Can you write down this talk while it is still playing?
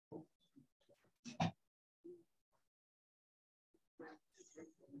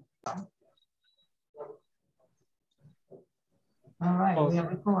All right, we are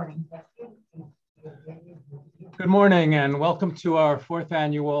recording. Good morning and welcome to our 4th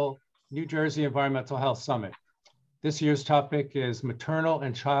annual New Jersey Environmental Health Summit. This year's topic is maternal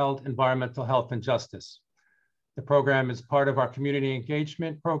and child environmental health and justice. The program is part of our community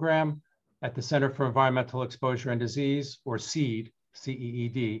engagement program at the Center for Environmental Exposure and Disease, or CEED,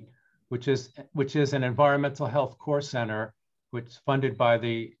 C-E-E-D, which is an environmental health core center which is funded by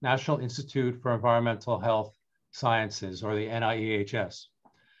the National Institute for Environmental Health Sciences, or the NIEHS.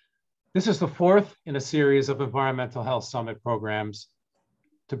 This is the 4th in a series of environmental health summit programs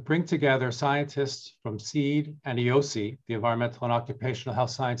to bring together scientists from CEED and EOC, the Environmental and Occupational Health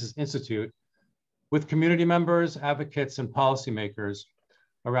Sciences Institute, with community members, advocates, and policymakers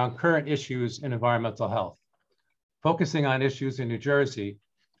around current issues in environmental health, focusing on issues in New Jersey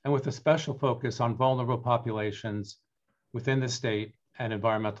and with a special focus on vulnerable populations within the state and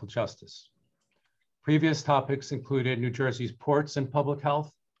environmental justice. Previous topics included New Jersey's ports and public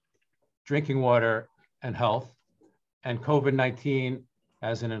health, drinking water and health, and COVID-19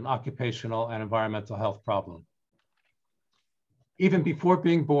 as an occupational and environmental health problem. Even before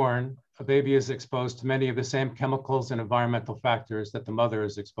being born, a baby is exposed to many of the same chemicals and environmental factors that the mother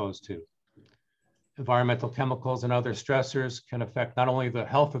is exposed to. Environmental chemicals and other stressors can affect not only the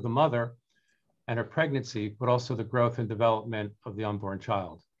health of the mother and her pregnancy, but also the growth and development of the unborn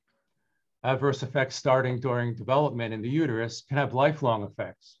child. Adverse effects starting during development in the uterus can have lifelong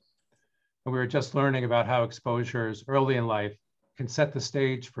effects. And we were just learning about how exposures early in life can set the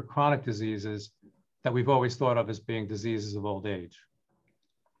stage for chronic diseases that we've always thought of as being diseases of old age.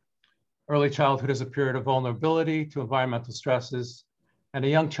 Early childhood is a period of vulnerability to environmental stresses, and a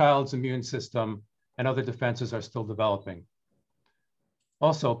young child's immune system and other defenses are still developing.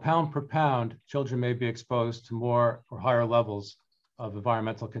 Also, pound per pound, children may be exposed to more or higher levels of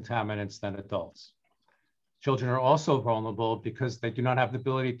environmental contaminants than adults. Children are also vulnerable because they do not have the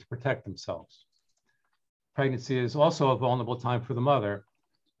ability to protect themselves. Pregnancy is also a vulnerable time for the mother,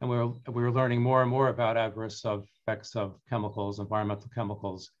 and we're learning more and more about adverse effects of chemicals, environmental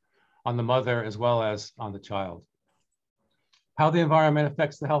chemicals, on the mother as well as on the child. How the environment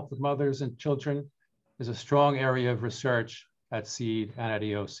affects the health of mothers and children is a strong area of research at CEED and at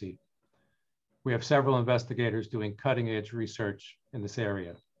EOC. We have several investigators doing cutting-edge research in this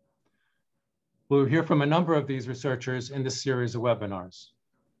area. We'll hear from a number of these researchers in this series of webinars.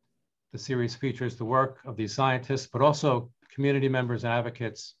 The series features the work of these scientists, but also community members and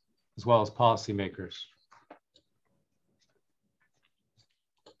advocates, as well as policymakers.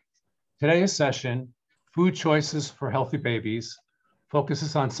 Today's session, Food Choices for Healthy Babies,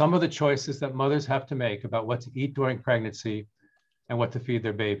 focuses on some of the choices that mothers have to make about what to eat during pregnancy and what to feed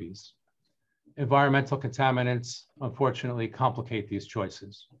their babies. Environmental contaminants, unfortunately, complicate these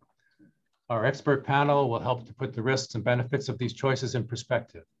choices. Our expert panel will help to put the risks and benefits of these choices in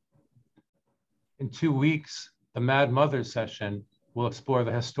perspective. In 2 weeks, the Mad Mothers session will explore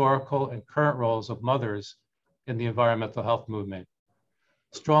the historical and current roles of mothers in the environmental health movement,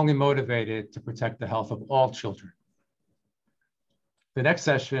 strongly motivated to protect the health of all children. The next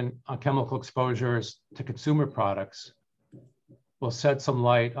session on chemical exposures to consumer products will shed some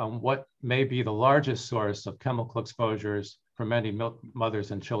light on what may be the largest source of chemical exposures for many mothers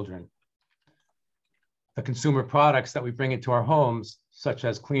and children. The consumer products that we bring into our homes, such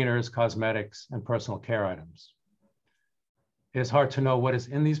as cleaners, cosmetics, and personal care items. It is hard to know what is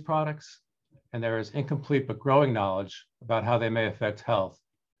in these products, and there is incomplete but growing knowledge about how they may affect health,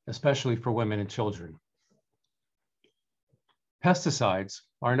 especially for women and children. Pesticides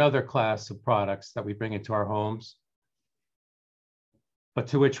are another class of products that we bring into our homes, but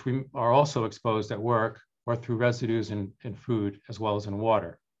to which we are also exposed at work or through residues in food as well as in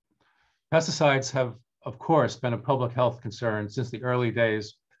water. Pesticides have, of course, been a public health concern since the early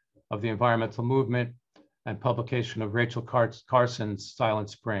days of the environmental movement and publication of Rachel Carson's Silent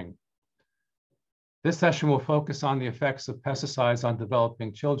Spring. This session will focus on the effects of pesticides on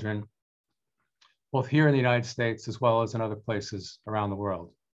developing children, both here in the United States as well as in other places around the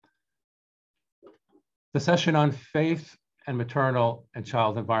world. The session on faith and maternal and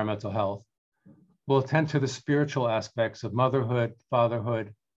child environmental health will attend to the spiritual aspects of motherhood,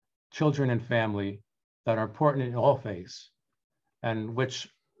 fatherhood, children, and family that are important in all faiths, and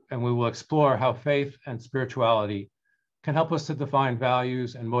we will explore how faith and spirituality can help us to define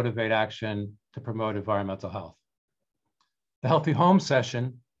values and motivate action to promote environmental health. The Healthy Home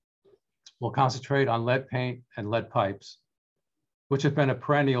session will concentrate on lead paint and lead pipes, which have been a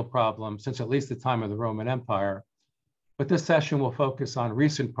perennial problem since at least the time of the Roman Empire. But this session will focus on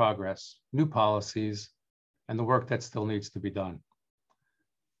recent progress, new policies, and the work that still needs to be done.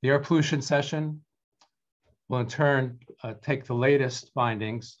 The air pollution session will in turn take the latest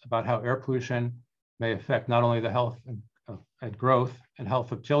findings about how air pollution may affect not only the health and growth and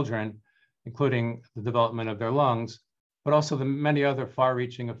health of children, including the development of their lungs, but also the many other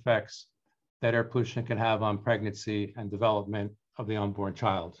far-reaching effects that air pollution can have on pregnancy and development of the unborn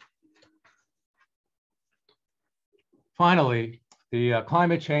child. Finally, the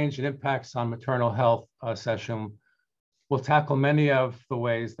climate change and impacts on maternal health session will tackle many of the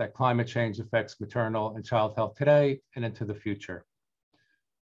ways that climate change affects maternal and child health today and into the future.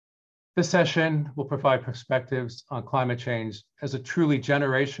 This session will provide perspectives on climate change as a truly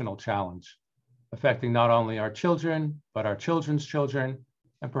generational challenge, affecting not only our children, but our children's children,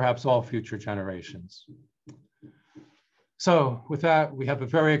 and perhaps all future generations. So with that, we have a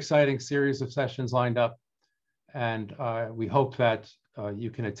very exciting series of sessions lined up, and we hope that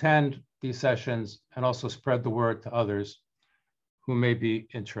you can attend these sessions and also spread the word to others who may be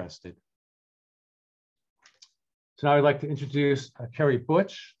interested. So now I'd like to introduce Carrie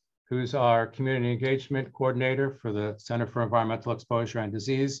Butch, who's our Community Engagement Coordinator for the Center for Environmental Exposure and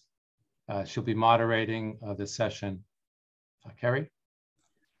Disease. She'll be moderating this session. Carrie?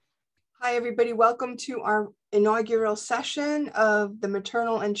 Hi, everybody. Welcome to our inaugural session of the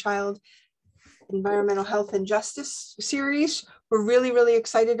Maternal and Child Environmental Health and Justice series. We're really, really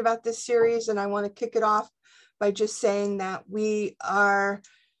excited about this series, and I want to kick it off by just saying that we are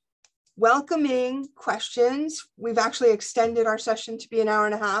welcoming questions. We've actually extended our session to be an hour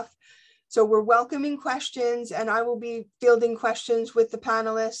and a half. So we're welcoming questions, and I will be fielding questions with the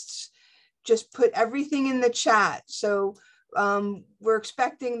panelists. Just put everything in the chat. So we're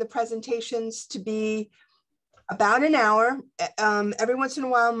expecting the presentations to be about an hour. Every once in a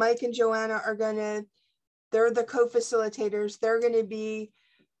while, Mike and Joanna are they're the co-facilitators. They're gonna be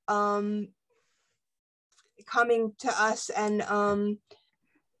coming to us and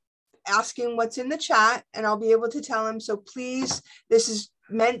asking what's in the chat, and I'll be able to tell them. So please, this is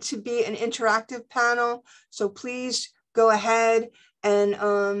meant to be an interactive panel. So please go ahead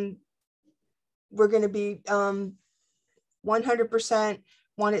and we're gonna be 100%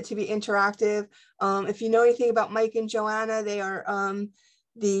 want it to be interactive. If you know anything about Mike and Joanna, they are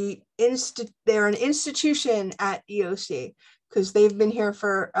they're an institution at EOC because they've been here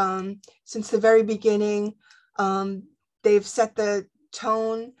for since the very beginning. They've set the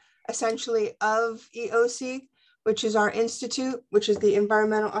tone essentially of EOC, which is our institute, which is the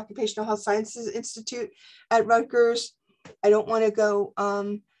Environmental Occupational Health Sciences Institute at Rutgers. I don't want to go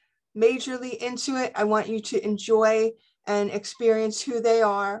majorly into it. I want you to enjoy and experience who they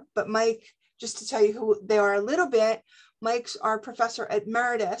are. But Mike, just to tell you who they are a little bit, Mike's our professor at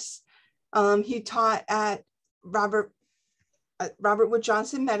Emeritus. He taught at Robert Wood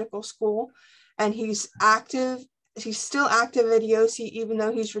Johnson Medical School, and he's active. He's still active at EOC, even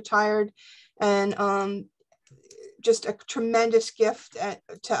though he's retired, and just a tremendous gift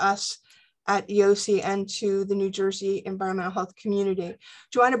to us at EOC and to the New Jersey environmental health community.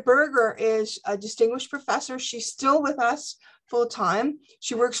 Joanna Berger is a distinguished professor. She's still with us full time.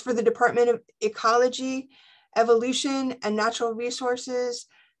 She works for the Department of Ecology, Evolution, and Natural Resources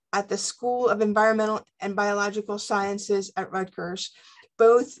at the School of Environmental and Biological Sciences at Rutgers.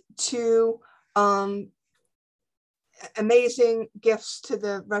 Both two amazing gifts to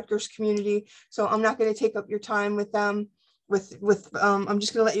the Rutgers community. So I'm not going to take up your time with them. I'm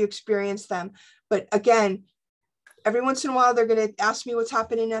just going to let you experience them. But again, every once in a while, they're going to ask me what's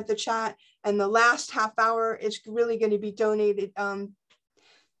happening at the chat. And the last half hour is really going to be donated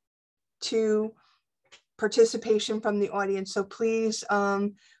to participation from the audience. So please,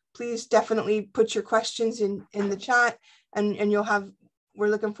 please definitely put your questions in the chat, and we're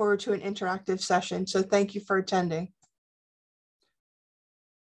looking forward to an interactive session. So thank you for attending.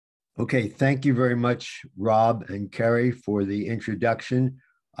 Okay, thank you very much, Rob and Carrie, for the introduction.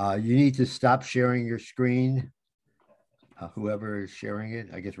 You need to stop sharing your screen, whoever is sharing it,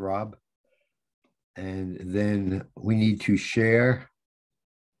 I guess Rob. And then we need to share.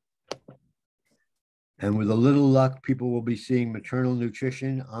 And with a little luck, people will be seeing maternal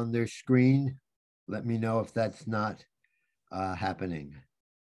nutrition on their screen. Let me know if that's not happening.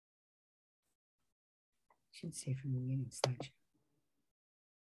 Should say from the beginning, slideshow.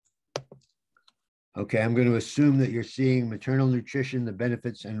 Okay, I'm going to assume that you're seeing maternal nutrition, the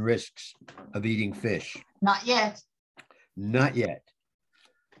benefits and risks of eating fish. Not yet. Not yet.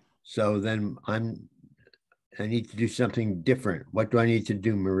 So then I need to do something different. What do I need to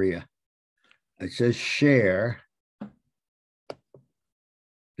do, Maria? It says share.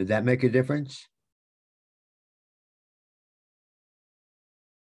 Did that make a difference?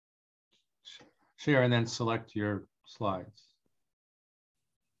 Share and then select your slides.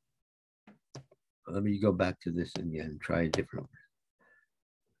 Let me go back to this again, try a different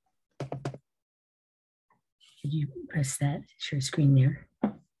one. Did you press that share screen there?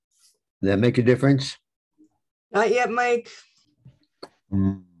 Does that make a difference? Not yet, Mike.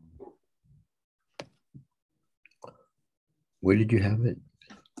 Mm. Where did you have it?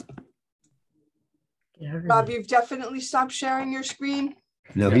 Get out of Rob, there. you've definitely stopped sharing your screen.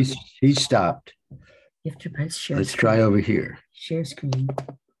 No, Yeah. he's stopped. You have to press share. Let's screen. try over here. Share screen.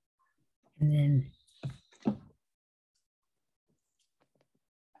 And then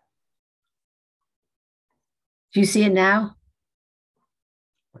do you see it now?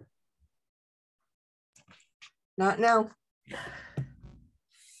 Not now.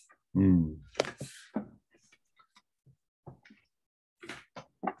 Hmm.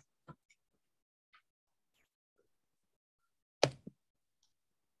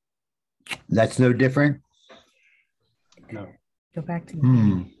 That's no different? No. Go back to the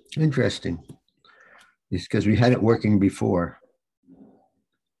beginning. Interesting. It's because we had it working before.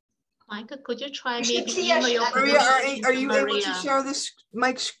 Micah, could you try You should maybe see us- email your Maria, permission are to you able to Maria? share this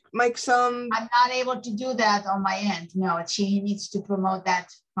Mike's Um, I'm not able to do that on my end. No, he needs to promote that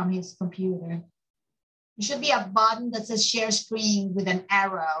from his computer. There should be a button that says share screen with an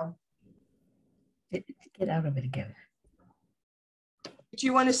arrow. Get out of it again. do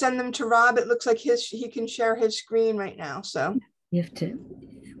you want to send them to Rob? It looks like he can share his screen right now. So You have to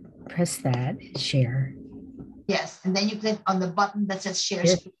press that, share, Yes, and then you click on the button that says share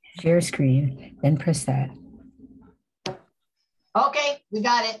Share. screen. share screen, then press that. Okay, we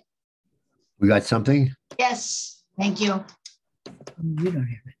got it. We got something? Yes, thank you. You don't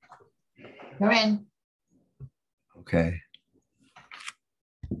have it. You're in. Okay.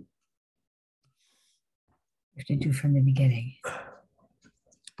 You have to do from the beginning.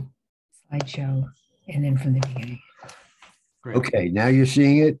 Slideshow, and then from the beginning. Great. Okay, now you're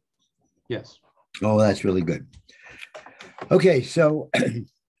seeing it? Yes. Oh, that's really good. Okay, so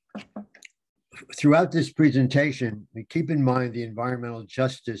throughout this presentation, we keep in mind the environmental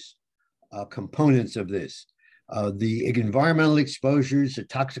justice components of this. The environmental exposures, the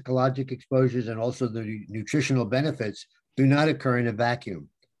toxicologic exposures, and also the nutritional benefits do not occur in a vacuum.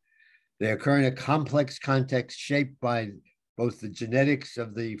 They occur in a complex context shaped by both the genetics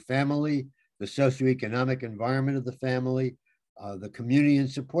of the family, the socioeconomic environment of the family, the community and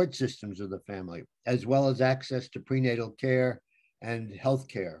support systems of the family, as well as access to prenatal care and health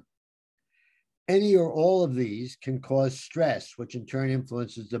care. Any or all of these can cause stress, which in turn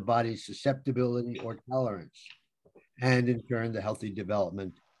influences the body's susceptibility or tolerance, and in turn, the healthy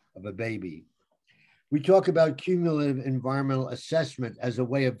development of a baby. We talk about cumulative environmental assessment as a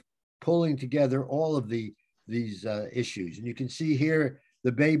way of pulling together all of these issues. And you can see here,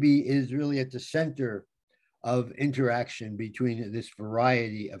 the baby is really at the center of interaction between this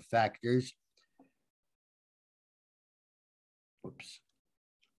variety of factors. Whoops.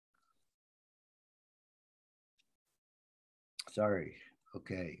 Sorry,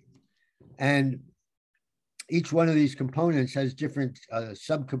 okay. And each one of these components has different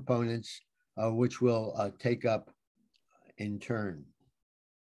subcomponents, which we'll take up in turn.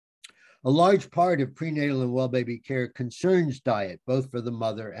 A large part of prenatal and well baby care concerns diet, both for the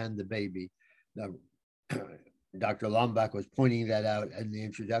mother and the baby. Now, Dr. Lombach was pointing that out in the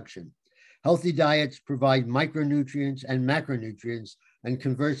introduction. Healthy diets provide micronutrients and macronutrients, and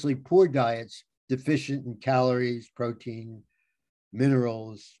conversely, poor diets deficient in calories, protein,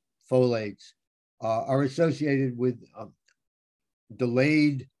 minerals, folates, are associated with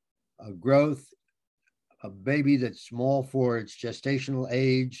delayed growth, a baby that's small for its gestational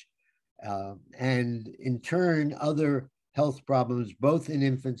age, and in turn, other health problems, both in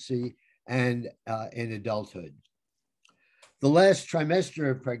infancy and in adulthood. The last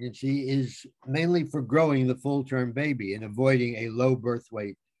trimester of pregnancy is mainly for growing the full-term baby and avoiding a low birth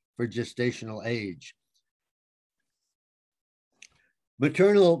weight for gestational age.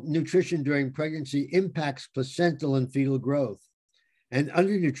 Maternal nutrition during pregnancy impacts placental and fetal growth, and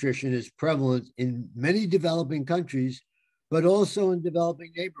undernutrition is prevalent in many developing countries, but also in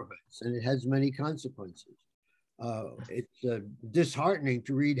developing neighborhoods, and it has many consequences. It's disheartening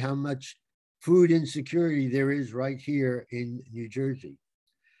to read how much food insecurity there is right here in New Jersey.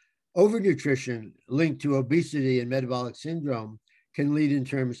 Overnutrition linked to obesity and metabolic syndrome can lead in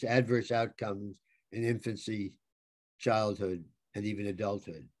terms to adverse outcomes in infancy, childhood, and even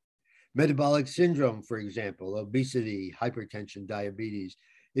adulthood. Metabolic syndrome, for example, obesity, hypertension, diabetes,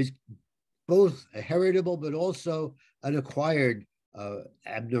 is both a heritable but also an acquired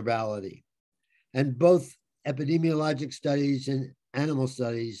abnormality. And both epidemiologic studies and animal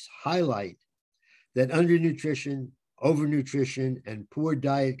studies highlight that undernutrition, overnutrition, and poor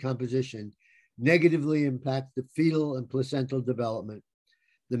diet composition negatively impact the fetal and placental development,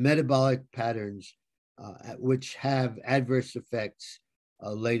 the metabolic patterns, which have adverse effects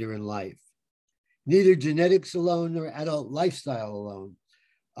later in life. Neither genetics alone nor adult lifestyle alone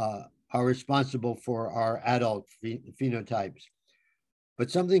are responsible for our adult phenotypes, but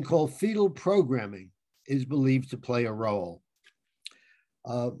something called fetal programming is believed to play a role.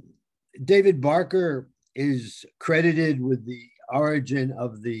 David Barker is credited with the origin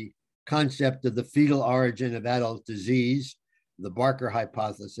of the concept of the fetal origin of adult disease, the Barker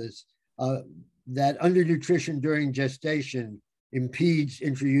hypothesis, that undernutrition during gestation impedes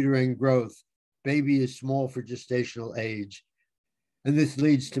intrauterine growth. Baby is small for gestational age, and this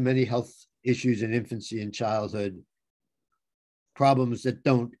leads to many health issues in infancy and childhood, problems that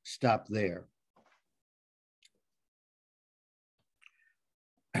don't stop there.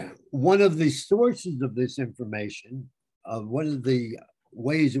 One of the sources of this information, one of the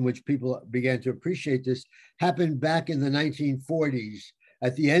ways in which people began to appreciate this, happened back in the 1940s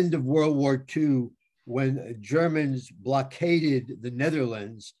at the end of World War II, when Germans blockaded the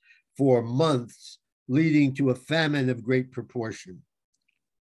Netherlands for months, leading to a famine of great proportion.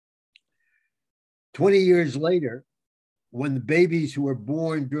 20 years later, when the babies who were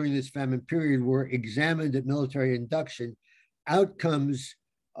born during this famine period were examined at military induction, outcomes,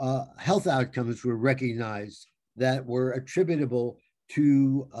 health outcomes were recognized that were attributable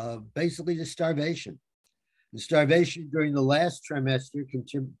to basically the starvation. The starvation during the last trimester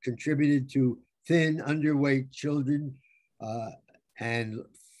contributed to thin, underweight children and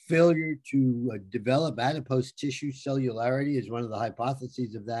failure to develop adipose tissue cellularity is one of the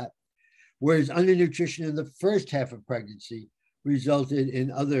hypotheses of that, whereas undernutrition in the first half of pregnancy resulted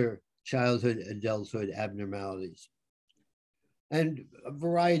in other childhood, adulthood abnormalities. And a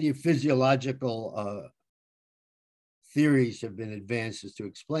variety of physiological theories have been advanced as to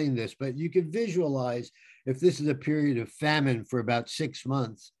explain this, but you can visualize if this is a period of famine for about 6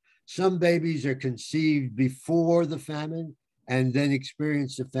 months, some babies are conceived before the famine and then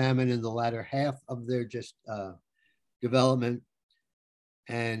experience the famine in the latter half of their development.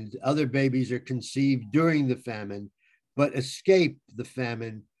 And other babies are conceived during the famine, but escape the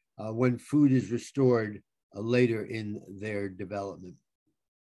famine when food is restored later in their development.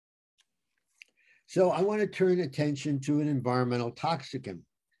 So I want to turn attention to an environmental toxicant.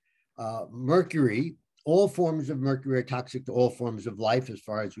 Mercury, all forms of mercury are toxic to all forms of life as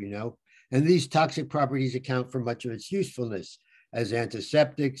far as we know. And these toxic properties account for much of its usefulness as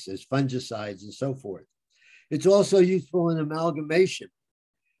antiseptics, as fungicides, and so forth. It's also useful in amalgamation.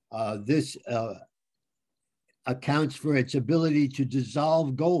 This accounts for its ability to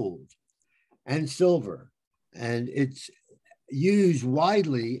dissolve gold and silver. And it's used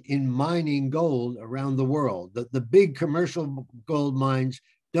widely in mining gold around the world. The big commercial gold mines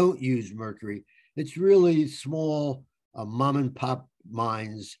don't use mercury. It's really small mom and pop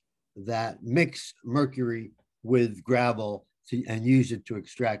mines that mix mercury with gravel and use it to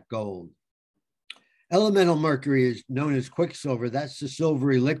extract gold. Elemental mercury is known as quicksilver. That's the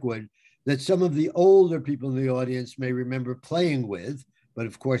silvery liquid that some of the older people in the audience may remember playing with, but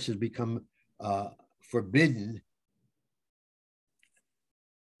of course has become forbidden.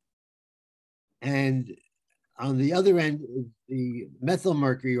 And on the other end, the methyl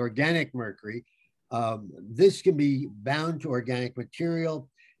mercury, organic mercury, this can be bound to organic material.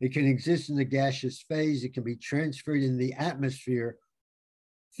 It can exist in the gaseous phase. It can be transferred in the atmosphere,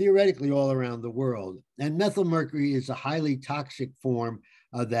 theoretically all around the world. And methyl mercury is a highly toxic form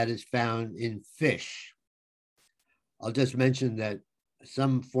that is found in fish. I'll just mention that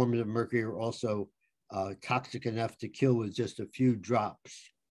some forms of mercury are also toxic enough to kill with just a few drops.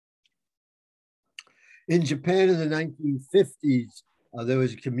 In Japan in the 1950s, there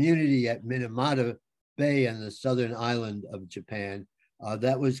was a community at Minamata Bay on the southern island of Japan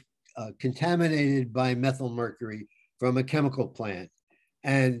that was contaminated by methyl mercury from a chemical plant.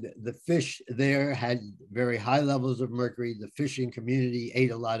 And the fish there had very high levels of mercury. The fishing community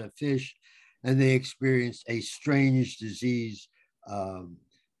ate a lot of fish, and they experienced a strange disease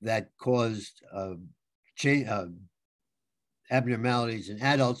that caused abnormalities in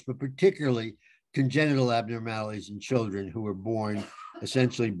adults, but particularly congenital abnormalities in children who were born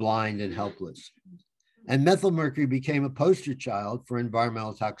essentially blind and helpless. And methyl mercury became a poster child for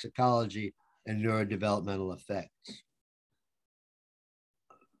environmental toxicology and neurodevelopmental effects.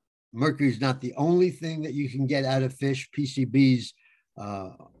 Mercury is not the only thing that you can get out of fish. PCBs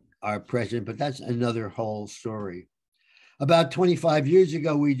are present, but that's another whole story. About 25 years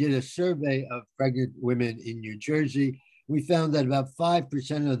ago, we did a survey of pregnant women in New Jersey. We found that about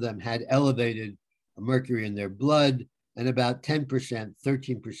 5% of them had elevated mercury in their blood. and about 10%,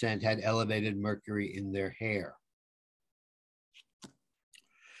 13% had elevated mercury in their hair.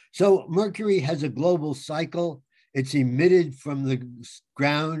 So mercury has a global cycle. It's emitted from the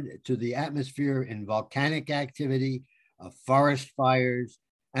ground to the atmosphere in volcanic activity, forest fires,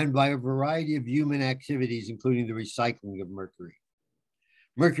 and by a variety of human activities, including the recycling of mercury.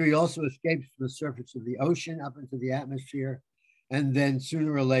 Mercury also escapes from the surface of the ocean up into the atmosphere, and then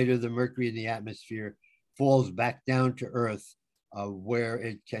sooner or later, the mercury in the atmosphere falls back down to Earth, where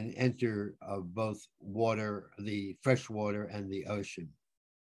it can enter both water, the fresh water, and the ocean.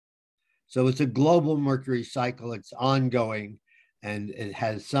 So it's a global mercury cycle. It's ongoing, and it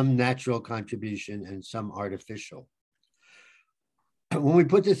has some natural contribution and some artificial. When we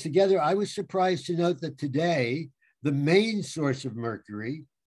put this together, I was surprised to note that today, the main source of mercury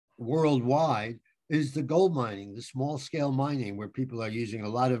worldwide is the gold mining, the small scale mining, where people are using a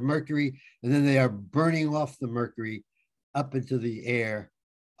lot of mercury, and then they are burning off the mercury up into the air.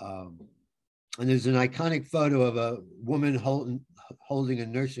 And there's an iconic photo of a woman holding a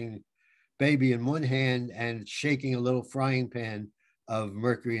nursing baby in one hand and shaking a little frying pan of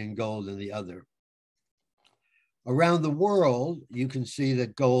mercury and gold in the other. Around the world, you can see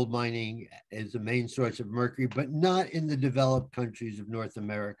that gold mining is the main source of mercury, but not in the developed countries of North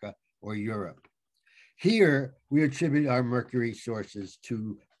America or Europe. Here, we attribute our mercury sources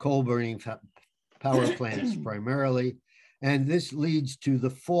to coal burning power plants primarily, and this leads to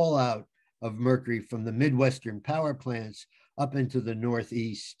the fallout of mercury from the Midwestern power plants up into the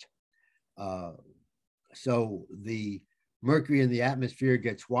Northeast. So the mercury in the atmosphere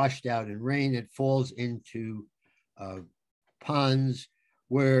gets washed out in rain. It falls into ponds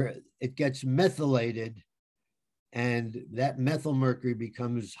where it gets methylated, and that methyl mercury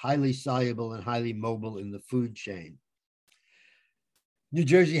becomes highly soluble and highly mobile in the food chain. New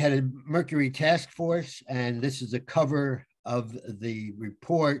Jersey had a mercury task force, and this is a cover of the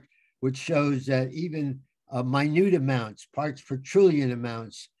report, which shows that even minute amounts, parts per trillion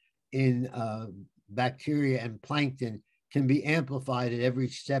amounts in bacteria and plankton can be amplified at every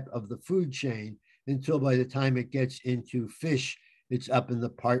step of the food chain, until by the time it gets into fish, it's up in the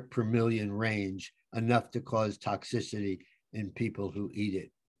part per million range, enough to cause toxicity in people who eat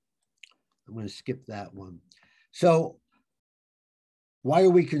it. I'm going to skip that one. So why are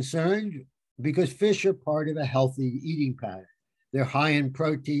we concerned? Because fish are part of a healthy eating pattern. They're high in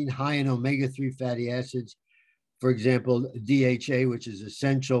protein, high in omega-3 fatty acids. For example, DHA, which is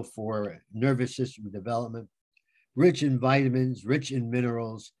essential for nervous system development, rich in vitamins, rich in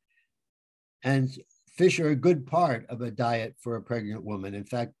minerals, and fish are a good part of a diet for a pregnant woman. In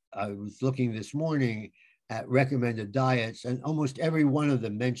fact, I was looking this morning at recommended diets, and almost every one of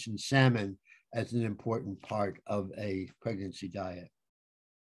them mentioned salmon as an important part of a pregnancy diet.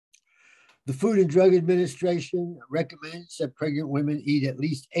 The Food and Drug Administration recommends that pregnant women eat at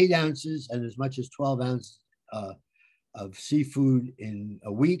least 8 ounces and as much as 12 ounces of seafood in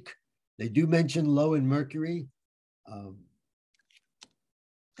a week. They do mention low in mercury.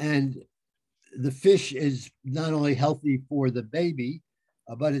 And the fish is not only healthy for the baby,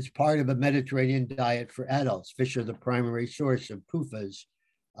 but it's part of a Mediterranean diet for adults. Fish are the primary source of PUFAs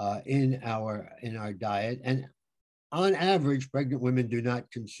in our diet. And on average, pregnant women do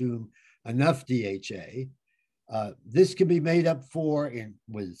not consume enough DHA. This can be made up for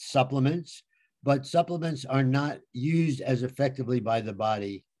with supplements, but supplements are not used as effectively by the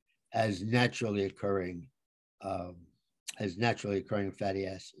body as naturally occurring fatty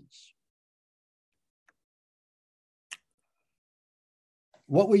acids.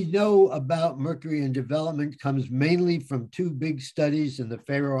 What we know about mercury in development comes mainly from 2 big studies in the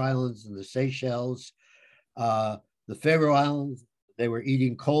Faroe Islands and the Seychelles. The Faroe Islands, they were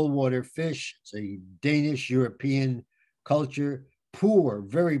eating cold water fish. It's a Danish European culture, poor,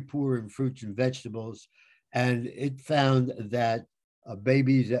 very poor in fruits and vegetables. And it found that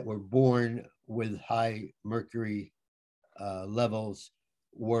babies that were born with high mercury levels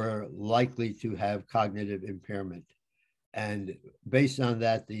were likely to have cognitive impairment. And based on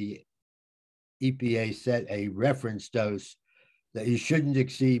that, the EPA set a reference dose that you shouldn't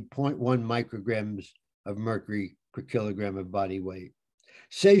exceed 0.1 micrograms of mercury per kilogram of body weight.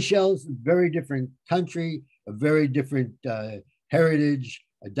 Seychelles, a very different country, a very different heritage,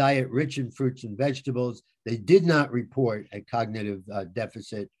 a diet rich in fruits and vegetables. They did not report a cognitive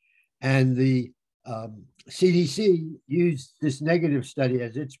deficit. And the CDC used this negative study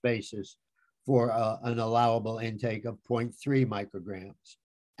as its basis for an allowable intake of 0.3 micrograms.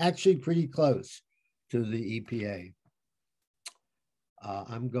 Actually pretty close to the EPA.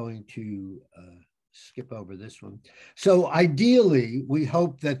 I'm going to skip over this one. So ideally, we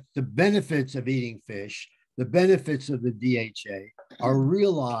hope that the benefits of eating fish, the benefits of the DHA are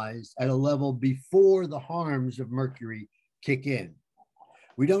realized at a level before the harms of mercury kick in.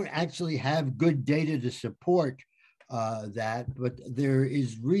 We don't actually have good data to support that, but there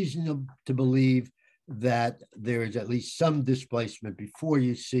is reason to believe that there is at least some displacement before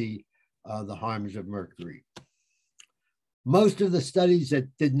you see the harms of mercury. Most of the studies that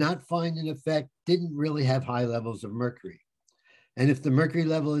did not find an effect didn't really have high levels of mercury. And if the mercury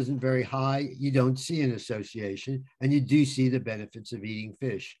level isn't very high, you don't see an association, and you do see the benefits of eating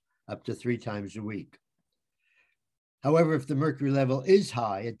fish up to 3 times a week. However, if the mercury level is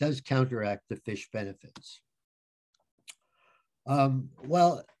high, it does counteract the fish benefits.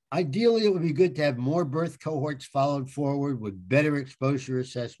 Well, ideally, it would be good to have more birth cohorts followed forward with better exposure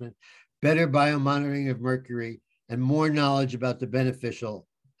assessment, better biomonitoring of mercury, and more knowledge about the beneficial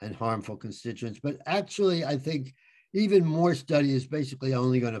and harmful constituents. But actually, I think even more study is basically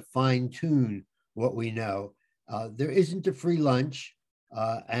only going to fine tune what we know. There isn't a free lunch,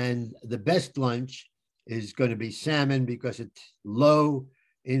 and the best lunch is going to be salmon because it's low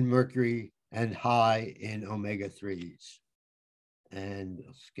in mercury and high in omega-3s. And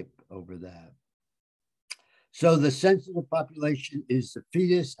I'll skip over that. So the sensitive population is the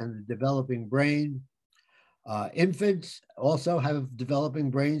fetus and the developing brain. Infants also have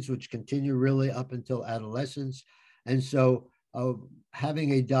developing brains, which continue really up until adolescence. And so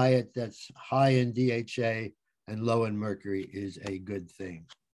having a diet that's high in DHA and low in mercury is a good thing.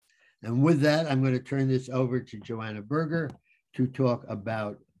 And with that, I'm going to turn this over to Joanna Berger to talk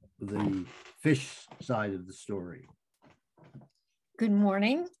about the fish side of the story. Good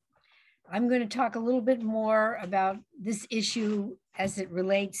morning. I'm going to talk a little bit more about this issue as it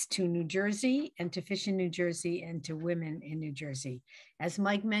relates to New Jersey and to fish in New Jersey and to women in New Jersey. As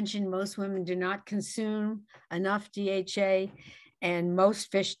Mike mentioned, most women do not consume enough DHA and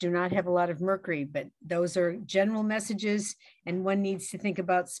most fish do not have a lot of mercury, but those are general messages and one needs to think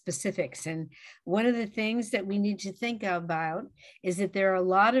about specifics. And one of the things that we need to think about is that there are a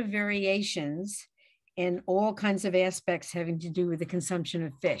lot of variations in all kinds of aspects having to do with the consumption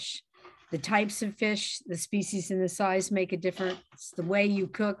of fish. The types of fish, the species and the size make a difference. The way you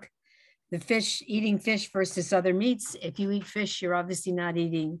cook the fish, eating fish versus other meats. If you eat fish, you're obviously not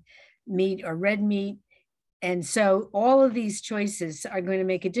eating meat or red meat. And so all of these choices are going to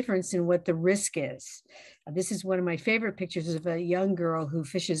make a difference in what the risk is. This is one of my favorite pictures of a young girl who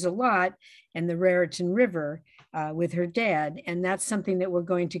fishes a lot in the Raritan River with her dad. And that's something that we're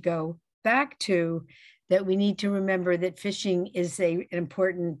going to go back to, that we need to remember that fishing is an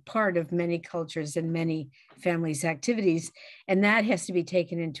important part of many cultures and many families' activities, and that has to be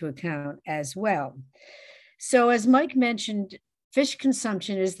taken into account as well. So as Mike mentioned, fish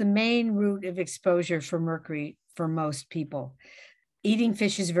consumption is the main route of exposure for mercury for most people. Eating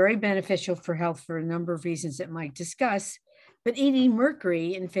fish is very beneficial for health for a number of reasons that Mike discussed, but eating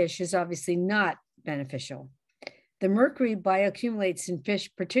mercury in fish is obviously not beneficial. The mercury bioaccumulates in fish,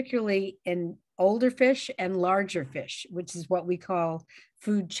 particularly in older fish and larger fish, which is what we call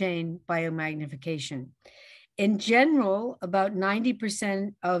food chain biomagnification. In general, about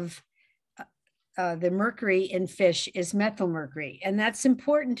 90% of the mercury in fish is methyl mercury. And that's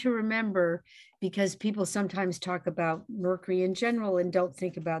important to remember because people sometimes talk about mercury in general and don't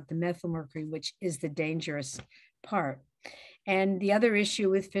think about the methyl mercury, which is the dangerous part. And the other issue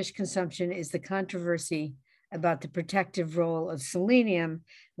with fish consumption is the controversy about the protective role of selenium,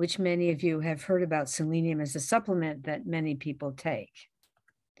 which many of you have heard about selenium as a supplement that many people take.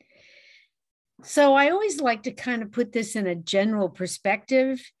 So I always like to kind of put this in a general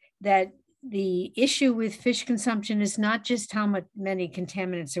perspective that the issue with fish consumption is not just how many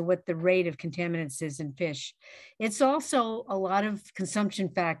contaminants or what the rate of contaminants is in fish. It's also a lot of consumption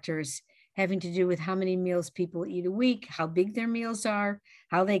factors having to do with how many meals people eat a week, how big their meals are,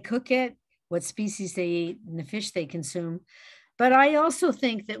 how they cook it, what species they eat, and the fish they consume. But I also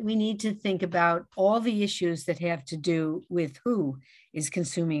think that we need to think about all the issues that have to do with who is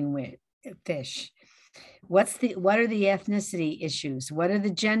consuming fish. What are the ethnicity issues? What are the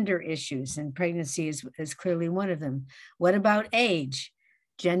gender issues? And pregnancy is clearly one of them. What about age?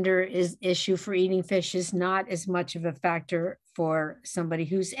 Gender issue for eating fish is not as much of a factor for somebody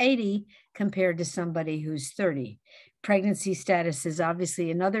who's 80 compared to somebody who's 30. Pregnancy status is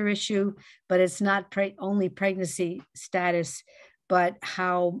obviously another issue, but it's not only pregnancy status, but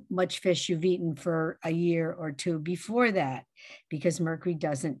how much fish you've eaten for a year or two before that, because mercury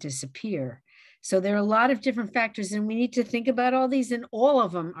doesn't disappear. So there are a lot of different factors and we need to think about all these, and all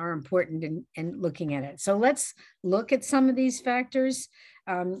of them are important in looking at it. So let's look at some of these factors.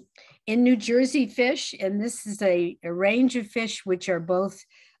 In New Jersey fish, and this is a range of fish which are both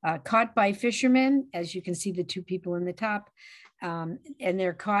caught by fishermen, as you can see the two people in the top, and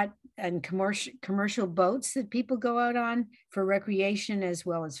they're caught in commercial boats that people go out on for recreation as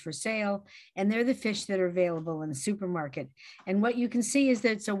well as for sale. And they're the fish that are available in the supermarket. And what you can see is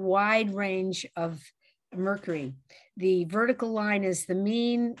that it's a wide range of mercury. The vertical line is the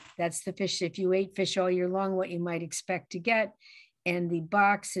mean. That's the fish. If you ate fish all year long, what you might expect to get. And the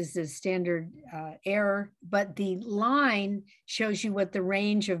box is the standard error, but the line shows you what the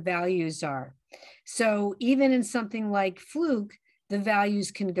range of values are. So even in something like fluke, the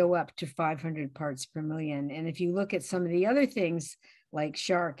values can go up to 500 parts per million. And if you look at some of the other things like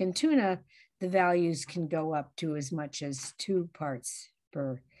shark and tuna, the values can go up to as much as 2 parts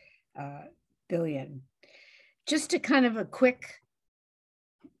per billion. Just to kind of a quick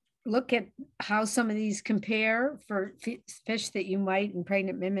look at how some of these compare for fish that you might and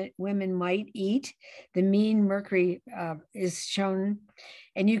pregnant women might eat. The mean mercury is shown,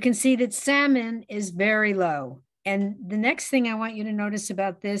 and you can see that salmon is very low. And the next thing I want you to notice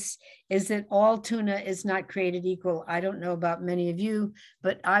about this is that all tuna is not created equal. I don't know about many of you,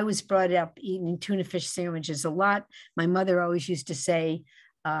 but I was brought up eating tuna fish sandwiches a lot. My mother always used to say,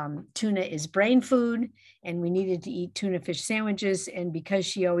 tuna is brain food, and we needed to eat tuna fish sandwiches. And because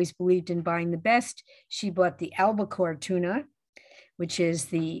she always believed in buying the best, she bought the albacore tuna, which is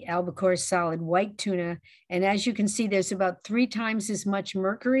the albacore solid white tuna. And as you can see, there's about 3 times as much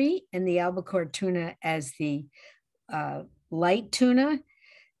mercury in the albacore tuna as the light tuna.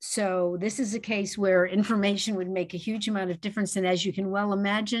 So this is a case where information would make a huge amount of difference. And as you can well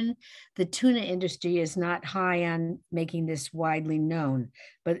imagine, the tuna industry is not high on making this widely known.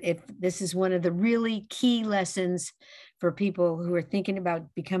 But if this is one of the really key lessons for people who are thinking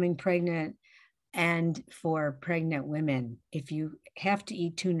about becoming pregnant and for pregnant women, if you have to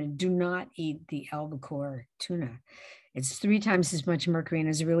eat tuna, do not eat the albacore tuna. It's 3 times as much mercury and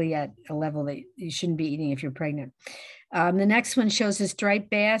is really at a level that you shouldn't be eating if you're pregnant. The next one shows a striped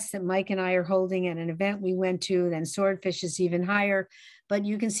bass that Mike and I are holding at an event we went to. Then swordfish is even higher, but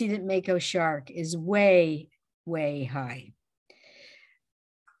you can see that mako shark is way, way high.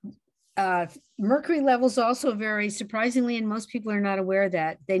 Mercury levels also vary surprisingly, and most people are not aware of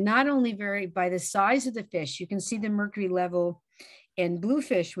that. They not only vary by the size of the fish. You can see the mercury level in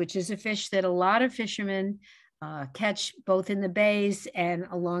bluefish, which is a fish that a lot of fishermen catch both in the bays and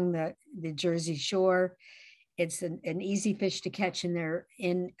along the Jersey shore. It's an easy fish to catch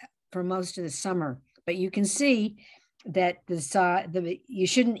for most of the summer. But you can see that you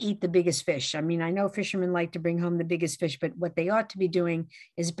shouldn't eat the biggest fish. I mean, I know fishermen like to bring home the biggest fish, but what they ought to be doing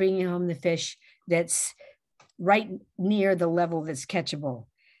is bringing home the fish that's right near the level that's catchable,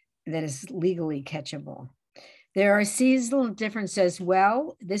 that is legally catchable. There are seasonal differences as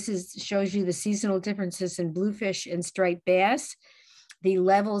well. This shows you the seasonal differences in bluefish and striped bass. The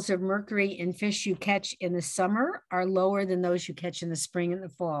levels of mercury in fish you catch in the summer are lower than those you catch in the spring and the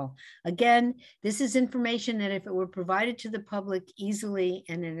fall. Again, this is information that if it were provided to the public easily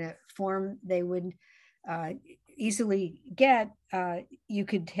and in a form they would easily get, you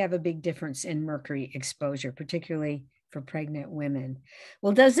could have a big difference in mercury exposure, particularly for pregnant women.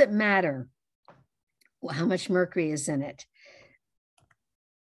 Well, does it matter how much mercury is in it?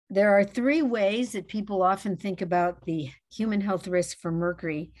 There are 3 ways that people often think about the human health risk for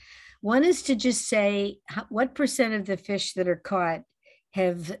mercury. One is to just say what % of the fish that are caught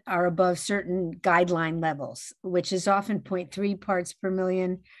are above certain guideline levels, which is often 0.3 parts per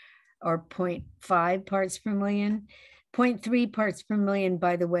million or 0.5 parts per million. 0.3 parts per million,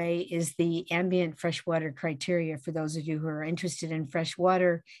 by the way, is the ambient freshwater criteria for those of you who are interested in fresh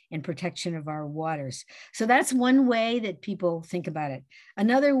water and protection of our waters. So that's one way that people think about it.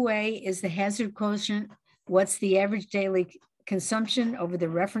 Another way is the hazard quotient. What's the average daily consumption over the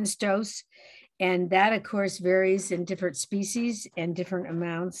reference dose? And that, of course, varies in different species and different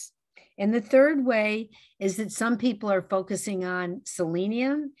amounts. And the third way is that some people are focusing on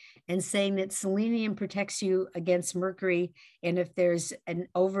selenium and saying that selenium protects you against mercury. And if there's an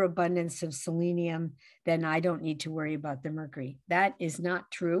overabundance of selenium, then I don't need to worry about the mercury. That is not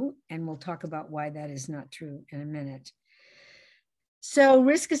true. And we'll talk about why that is not true in a minute. So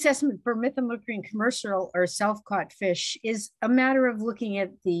risk assessment for methylmercury in commercial or self-caught fish is a matter of looking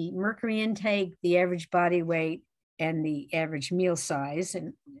at the mercury intake, the average body weight, and the average meal size.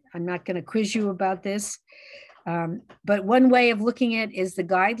 And I'm not going to quiz you about this. But one way of looking at it is the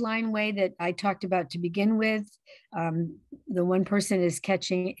guideline way that I talked about to begin with. The one person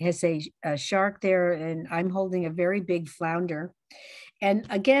has a shark there, and I'm holding a very big flounder. And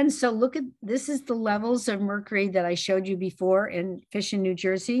again, so look at, this is the levels of mercury that I showed you before in fish in New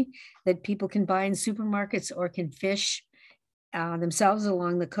Jersey that people can buy in supermarkets or can fish themselves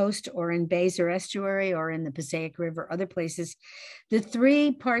along the coast or in bays or estuary or in the Passaic River, other places. The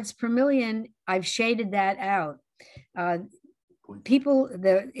 3 parts per million, I've shaded that out. The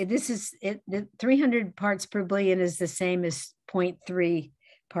 300 parts per billion is the same as 0.3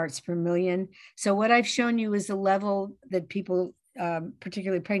 parts per million. So what I've shown you is a level that people,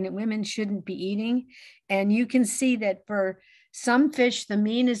 particularly pregnant women, shouldn't be eating. And you can see that for some fish, the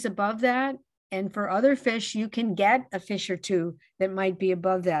mean is above that. And for other fish, you can get a fish or 2 that might be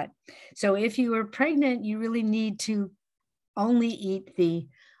above that. So if you are pregnant, you really need to only eat the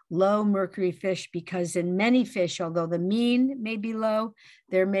low mercury fish, because in many fish, although the mean may be low,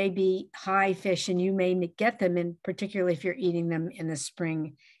 there may be high fish, and you may get them, in particularly if you're eating them in the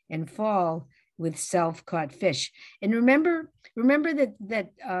spring and fall with self-caught fish. And remember that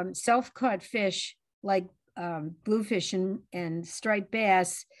self-caught fish like bluefish and striped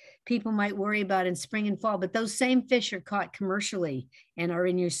bass, people might worry about in spring and fall, but those same fish are caught commercially and are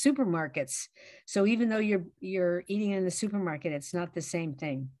in your supermarkets. So even though you're eating in the supermarket, it's not the same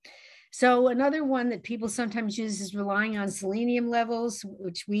thing. So another one that people sometimes use is relying on selenium levels,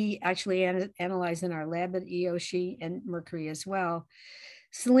 which we actually analyze in our lab at EOSHE, and mercury as well.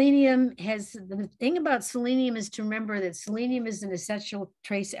 Selenium has, the thing about selenium is to remember that selenium is an essential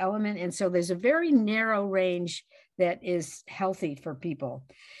trace element. And so there's a very narrow range that is healthy for people.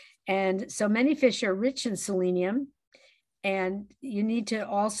 And so many fish are rich in selenium. And you need to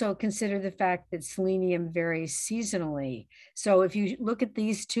also consider the fact that selenium varies seasonally. So if you look at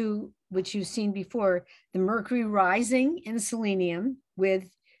these 2, which you've seen before, the mercury rising in selenium with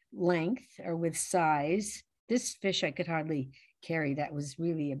length or with size, this fish I could hardly carry. That was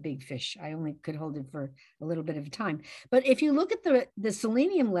really a big fish. I only could hold it for a little bit of time. But if you look at the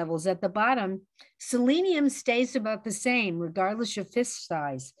selenium levels at the bottom, selenium stays about the same regardless of fish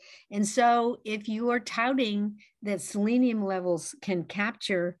size. And so if you are touting that selenium levels can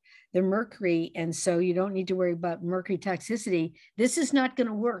capture the mercury, and so you don't need to worry about mercury toxicity, this is not going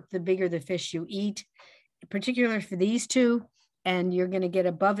to work the bigger the fish you eat, particularly for these 2, and you're going to get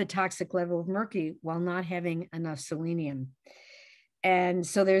above a toxic level of mercury while not having enough selenium. And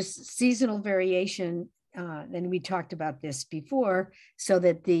so there's seasonal variation, and we talked about this before, so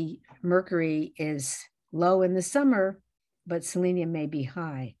that the mercury is low in the summer, but selenium may be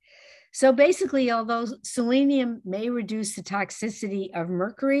high. So basically, although selenium may reduce the toxicity of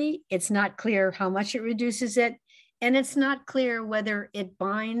mercury, it's not clear how much it reduces it, and it's not clear whether it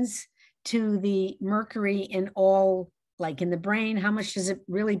binds to the mercury in all, like in the brain, how much does it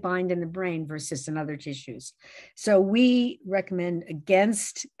really bind in the brain versus in other tissues. So we recommend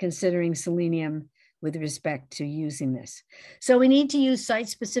against considering selenium with respect to using this. So we need to use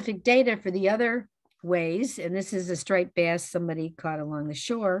site-specific data for the other ways, and this is a striped bass somebody caught along the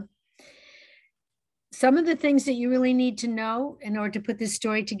shore. Some of the things that you really need to know in order to put this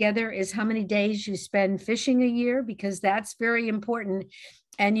story together is how many days you spend fishing a year, because that's very important.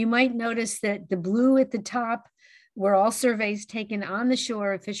 And you might notice that the blue at the top were all surveys taken on the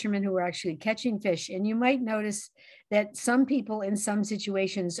shore of fishermen who were actually catching fish. And you might notice that some people in some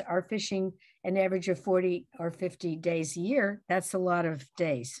situations are fishing an average of 40 or 50 days a year. That's a lot of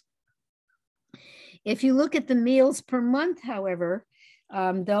days. If you look at the meals per month, however,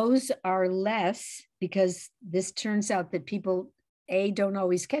 those are less, because this turns out that people, A, don't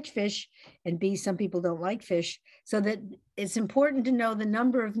always catch fish, and B, some people don't like fish. So that it's important to know the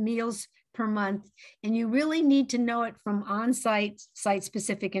number of meals per month, and you really need to know it from on-site,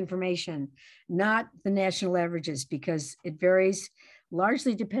 site-specific information, not the national averages, because it varies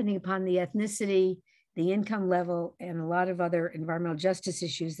largely depending upon the ethnicity, the income level, and a lot of other environmental justice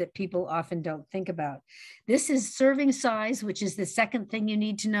issues that people often don't think about. This is serving size, which is the second thing you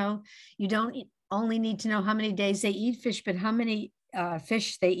need to know. You don't only need to know how many days they eat fish, but how many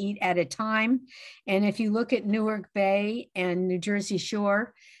fish they eat at a time. And if you look at Newark Bay and New Jersey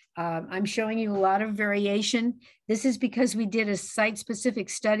Shore, I'm showing you a lot of variation. This is because we did a site-specific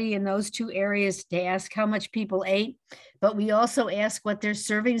study in those 2 areas to ask how much people ate, but we also asked what their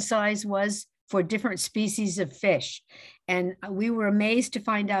serving size was for different species of fish. And we were amazed to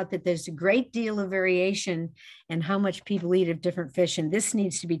find out that there's a great deal of variation in how much people eat of different fish, and this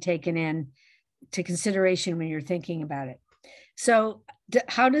needs to be taken in to consideration when you're thinking about it. So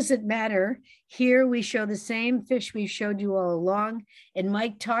how does it matter? Here we show the same fish we showed you all along, and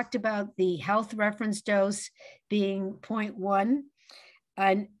Mike talked about the health reference dose being 0.1.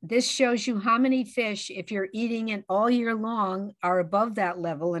 And this shows you how many fish, if you're eating it all year long, are above that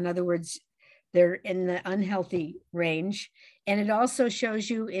level. In other words, they're in the unhealthy range. And it also shows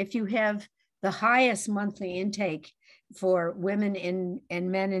you if you have the highest monthly intake, for women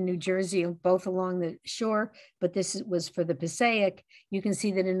and men in New Jersey, both along the shore, but this was for the Passaic. You can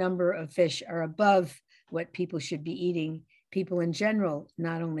see that a number of fish are above what people should be eating, people in general,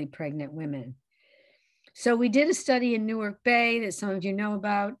 not only pregnant women. So we did a study in Newark Bay that some of you know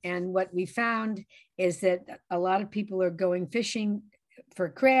about, and what we found is that a lot of people are going fishing for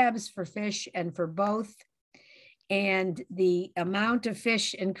crabs, for fish, and for both. And the amount of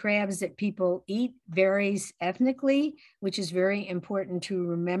fish and crabs that people eat varies ethnically, which is very important to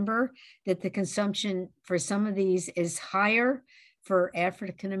remember, that the consumption for some of these is higher for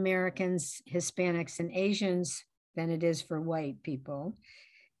African Americans, Hispanics, and Asians than it is for white people.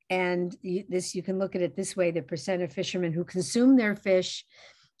 And this, you can look at it this way: the percent of fishermen who consume their fish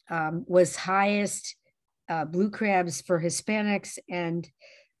was highest, blue crabs for Hispanics and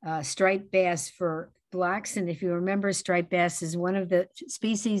striped bass for Blacks. And if you remember, striped bass is one of the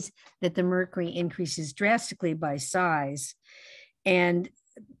species that the mercury increases drastically by size. And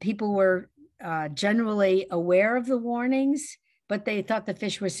people were generally aware of the warnings, but they thought the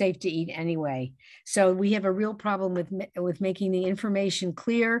fish were safe to eat anyway. So we have a real problem with making the information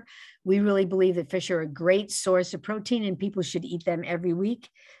clear. We really believe that fish are a great source of protein and people should eat them every week.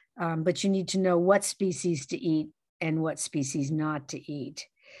 But you need to know what species to eat and what species not to eat.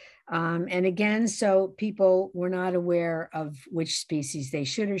 And again, so people were not aware of which species they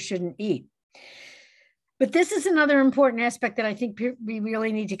should or shouldn't eat. But this is another important aspect that I think we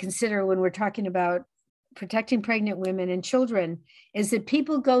really need to consider when we're talking about protecting pregnant women and children, is that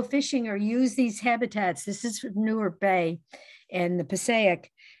people go fishing or use these habitats. This is Newark Bay and the Passaic.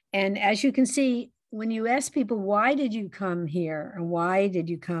 And as you can see, when you ask people, why did you come here? And why did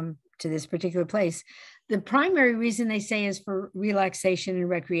you come to this particular place? The primary reason they say is for relaxation and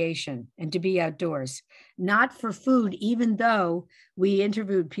recreation and to be outdoors, not for food, even though we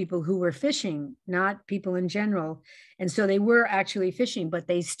interviewed people who were fishing, not people in general. And so they were actually fishing, but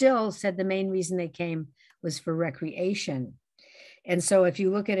they still said the main reason they came was for recreation. And so if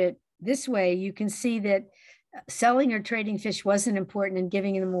you look at it this way, you can see that selling or trading fish wasn't important, and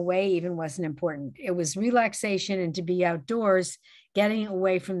giving them away even wasn't important. It was relaxation and to be outdoors, getting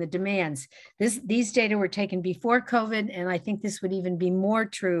away from the demands. These data were taken before COVID, and I think this would even be more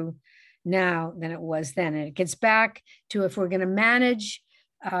true now than it was then. And it gets back to, if we're going to manage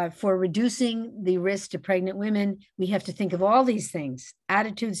for reducing the risk to pregnant women, we have to think of all these things,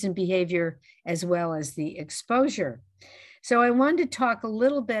 attitudes and behavior, as well as the exposure. So I wanted to talk a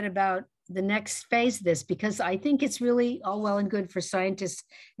little bit about the next phase of this, because I think it's really all well and good for scientists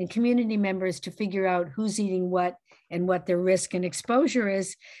and community members to figure out who's eating what and what their risk and exposure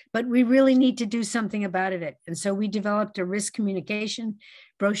is, but we really need to do something about it. And so we developed a risk communication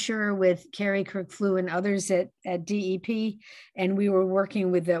brochure with Carrie Kirk-Flew and others at DEP, and we were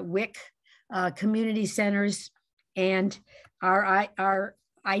working with the WIC community centers. And our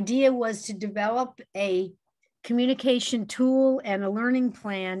idea was to develop a communication tool and a learning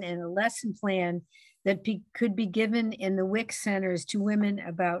plan and a lesson plan that could be given in the WIC centers to women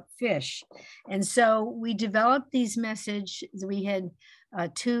about fish. And so we developed these messages. We had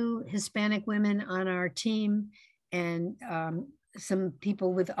 2 Hispanic women on our team and some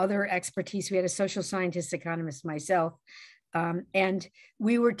people with other expertise. We had a social scientist, economist, myself. And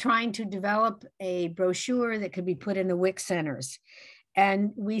we were trying to develop a brochure that could be put in the WIC centers.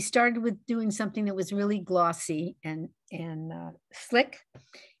 And we started with doing something that was really glossy and slick.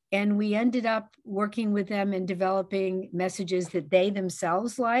 And we ended up working with them and developing messages that they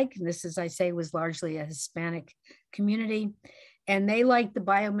themselves like. And this, as I say, was largely a Hispanic community. And they liked the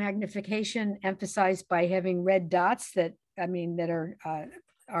biomagnification emphasized by having red dots that, that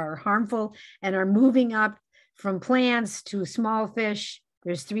are harmful and are moving up from plants to small fish.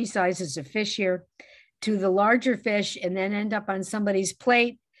 There's 3 sizes of fish here, to the larger fish, and then end up on somebody's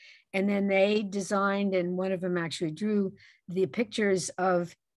plate. And then they designed, and one of them actually drew the pictures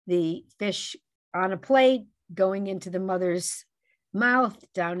of the fish on a plate going into the mother's mouth,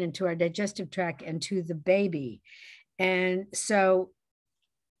 down into our digestive tract, and to the baby. And so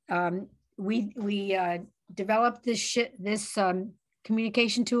we developed this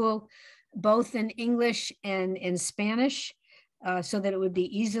communication tool, both in English and in Spanish, so that it would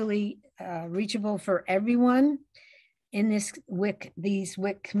be easily reachable for everyone in these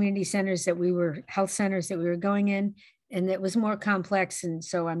WIC community centers health centers that we were going in. And it was more complex. And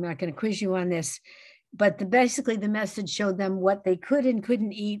so I'm not going to quiz you on this, but basically the message showed them what they could and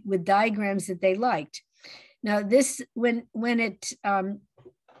couldn't eat with diagrams that they liked. Now this, when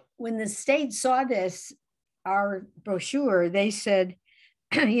the state saw this, our brochure, they said,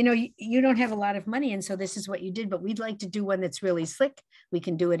 you know, you don't have a lot of money, and so this is what you did, but we'd like to do one that's really slick. We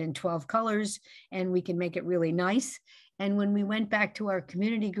can do it in 12 colors, and we can make it really nice. And when we went back to our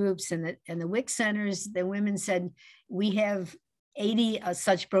community groups and the WIC centers, the women said, we have 80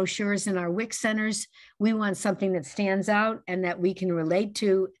 such brochures in our WIC centers. We want something that stands out and that we can relate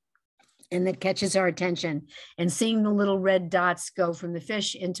to and that catches our attention. And seeing the little red dots go from the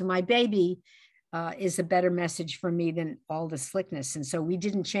fish into my baby is a better message for me than all the slickness. And so we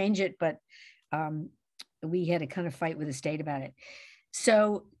didn't change it, but we had to kind of fight with the state about it.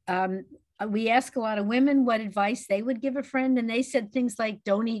 So we asked a lot of women what advice they would give a friend, and they said things like,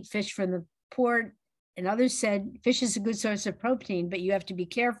 don't eat fish from the port. And others said, fish is a good source of protein, but you have to be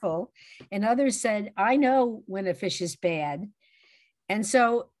careful. And others said, I know when a fish is bad. And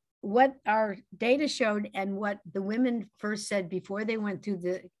so what our data showed, and what the women first said before they went through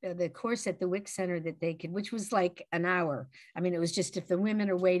the course at the WIC Center that they could, which was like an hour. I mean, it was just, if the women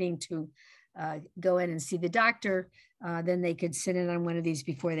are waiting to go in and see the doctor, then they could sit in on one of these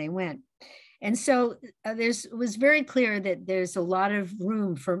before they went. And so it was very clear that there's a lot of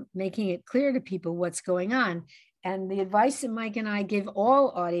room for making it clear to people what's going on. And the advice that Mike and I give all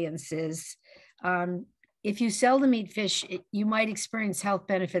audiences, if you seldom eat fish, you might experience health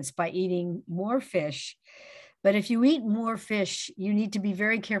benefits by eating more fish. But if you eat more fish, you need to be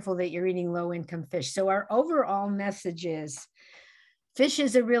very careful that you're eating low-income fish. So our overall message is, fish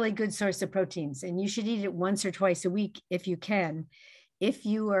is a really good source of proteins, and you should eat it once or twice a week if you can. If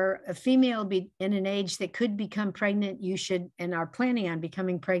you are a female in an age that could become pregnant, you should, and are planning on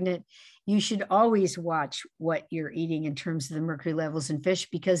becoming pregnant, you should always watch what you're eating in terms of the mercury levels in fish,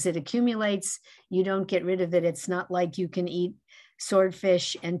 because it accumulates. You don't get rid of it. It's not like you can eat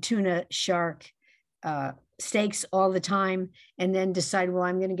swordfish and tuna, shark, steaks all the time and then decide, well,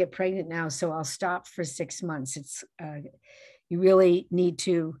 I'm going to get pregnant now, so I'll stop for 6 months. It's you really need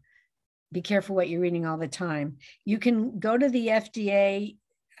to be careful what you're eating all the time. You can go to the FDA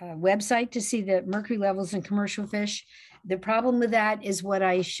website to see the mercury levels in commercial fish. The problem with that is what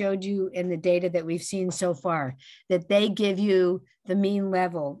I showed you in the data that we've seen so far, that they give you the mean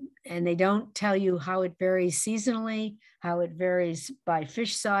level and they don't tell you how it varies seasonally, how it varies by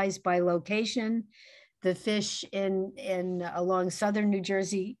fish size, by location. The fish in along southern New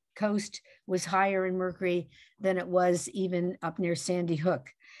Jersey coast was higher in mercury than it was even up near Sandy Hook.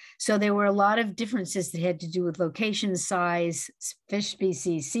 So there were a lot of differences that had to do with location, size, fish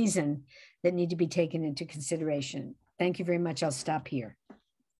species, season that need to be taken into consideration. Thank you very much. I'll stop here.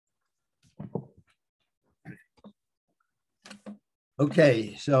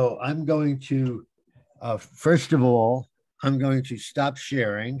 Okay, so I'm going to, first of all, I'm going to stop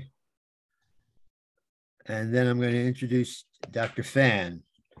sharing. And then I'm going to introduce Dr. Fan.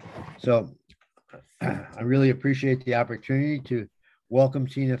 So I really appreciate the opportunity to welcome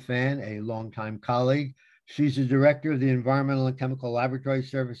Tina Fan, a longtime colleague. She's the director of the Environmental and Chemical Laboratory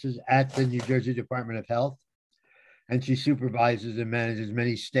Services at the New Jersey Department of Health, and she supervises and manages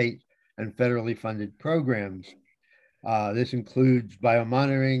many state and federally funded programs. This includes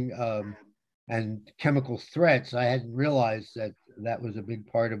biomonitoring and chemical threats. I hadn't realized that that was a big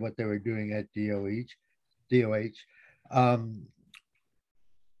part of what they were doing at DOH.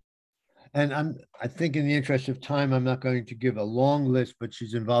 And I think in the interest of time, I'm not going to give a long list, but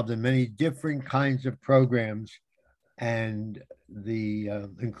she's involved in many different kinds of programs, and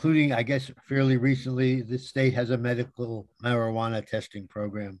including, I guess, fairly recently, the state has a medical marijuana testing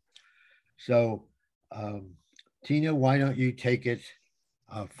program. So Tina, why don't you take it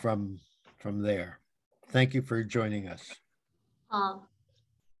from there? Thank you for joining us.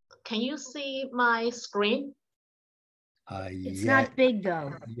 Can you see my screen? It's not big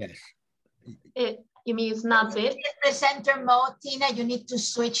though. Yes. You mean it's not big? In presenter mode, Tina, you need to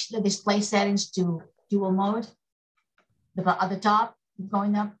switch the display settings to dual mode. At the top, keep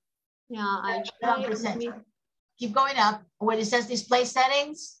going up. Yeah, I try. Keep going up where it says display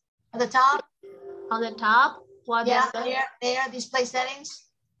settings at the top. On the top? What yeah, is that? there, display settings.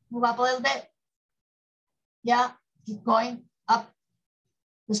 Move up a little bit. Yeah, keep going up.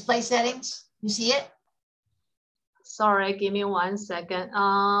 Display settings, you see it? Sorry, give me 1 second.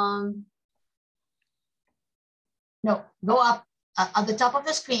 No, go up. At the top of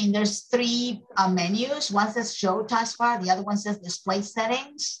the screen, there's 3 menus. One says show taskbar, the other one says display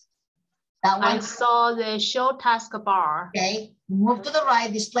settings. That one. I saw the show taskbar. Okay, move to the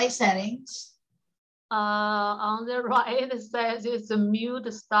right, display settings. On the right, it says it's a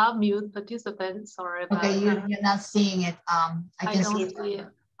mute, stop mute participant. Sorry about that. Okay, you're not seeing it. I can see it.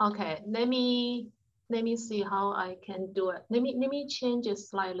 Okay, let me see how I can do it. Let me change it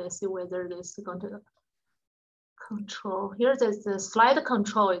slightly, see whether this is going to control. Here's the slide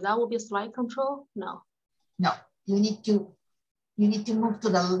control. That will be slide control? No. No, you need to move to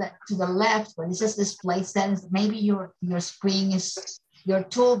the left when it says display settings. Maybe your screen is, your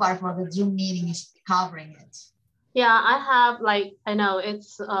toolbar for the Zoom meeting is covering it. Yeah, I have I know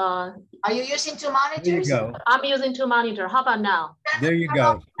it's Are you using two monitors? There you go. I'm using two monitors. How about now? There you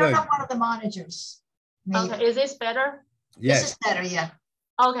go. Turn Good. on one of the monitors. Maybe. Okay, is this better? This Yes. is better, yeah.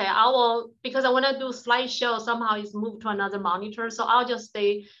 Okay, I will, because I want to do slideshow, somehow it's moved to another monitor. So I'll just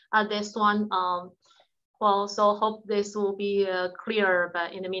stay at this one. Well, so hope this will be clear,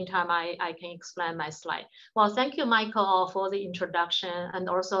 but in the meantime, I can explain my slide. Well, thank you, Michael, for the introduction. And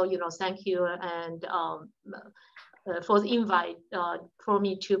also, thank you and for the invite for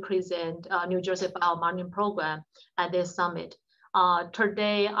me to present New Jersey Biomonitoring Program at this summit.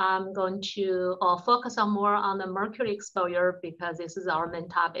 Today, I'm going to focus on more on the mercury exposure because this is our main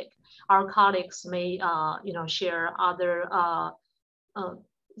topic. Our colleagues may, share other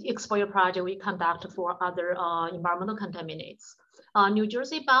exposure project we conduct for other environmental contaminants. New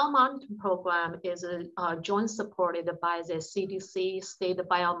Jersey Biomonitoring Program is joint supported by the CDC State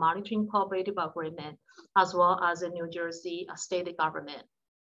Biomonitoring Cooperative Agreement, as well as the New Jersey state government.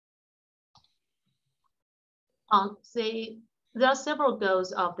 There are several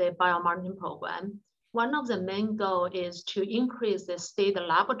goals of the biomonitoring program. One of the main goals is to increase the state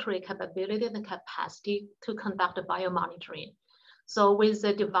laboratory capability and capacity to conduct biomonitoring. So with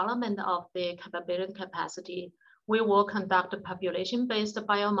the development of the capability and capacity, we will conduct a population-based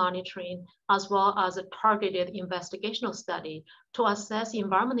biomonitoring as well as a targeted investigational study to assess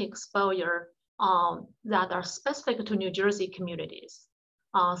environmental exposure that are specific to New Jersey communities.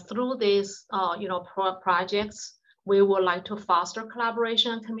 Through these projects, we would like to foster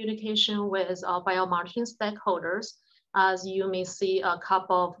collaboration and communication with biomonitoring stakeholders. As you may see a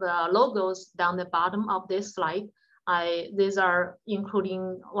couple of the logos down the bottom of this slide. These are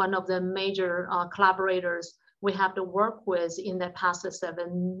including one of the major collaborators we have to work with in the past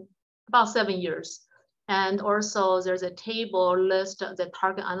about 7 years. And also there's a table list the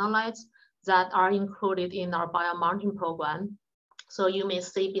target analytes that are included in our biomonitoring program. So you may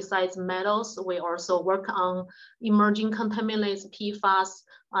see besides metals, we also work on emerging contaminants, PFAS,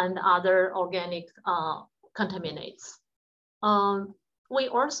 and other organic contaminants. We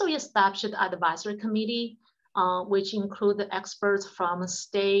also established an advisory committee, which include the experts from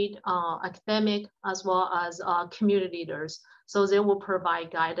state, academic, as well as community leaders. So they will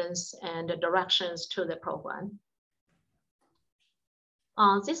provide guidance and directions to the program.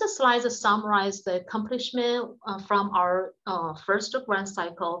 These slides summarize the accomplishment from our first grant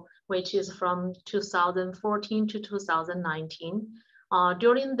cycle, which is from 2014 to 2019.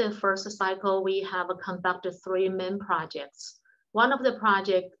 During the first cycle, we have conducted 3 main projects. One of the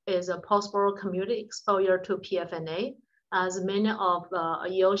projects is a post-boral community exposure to PFNA, as many of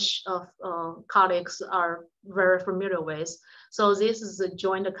EOSH colleagues are very familiar with. So this is a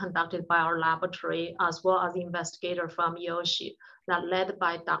joint conducted by our laboratory as well as the investigator from EOSH that led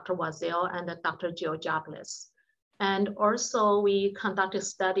by Dr. Wazell and Dr. Jill Joblis. And also we conducted a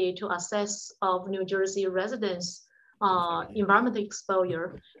study to assess of New Jersey residents environmental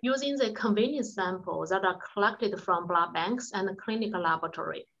exposure using the convenience samples that are collected from blood banks and the clinical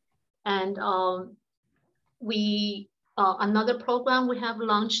laboratory. And another program we have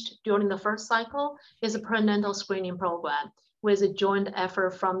launched during the first cycle is a prenatal screening program with a joint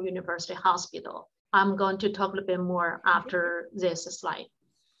effort from University Hospital. I'm going to talk a little bit more after this slide.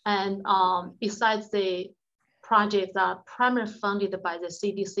 And besides the projects that are primarily funded by the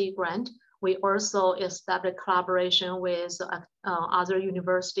CDC grant, we also established collaboration with other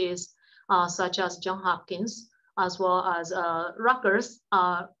universities, such as Johns Hopkins, as well as Rutgers,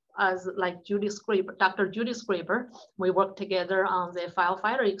 as like Dr. Judy Scriber. We work together on the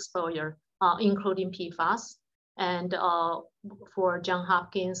firefighter exposure, including PFAS. And for Johns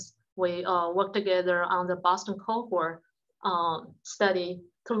Hopkins, we work together on the Boston cohort study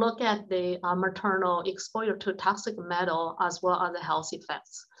to look at the maternal exposure to toxic metal as well as the health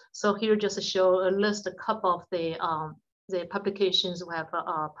effects. So here just to show a list, a couple of the publications we have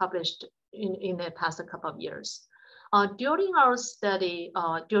published in the past couple of years. During our study,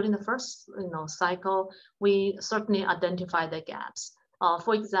 during the first cycle, we certainly identified the gaps.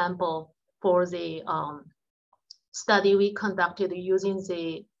 For example, for the study we conducted using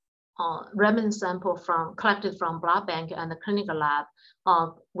the remnant sample collected from blood bank and the clinical lab,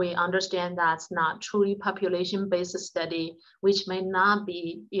 we understand that's not truly population-based study, which may not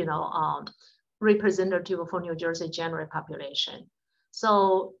be, representative for New Jersey general population.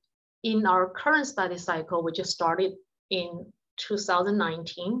 So in our current study cycle, which started in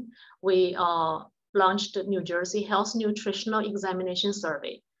 2019, we launched the New Jersey Health Nutritional Examination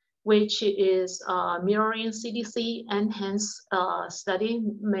Survey, which is mirroring CDC enhanced study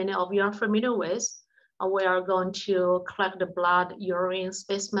many of you are familiar with. We are going to collect the blood, urine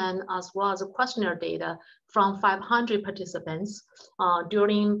specimen, as well as questionnaire data from 500 participants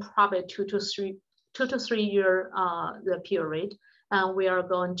during probably two to three year the period. And we are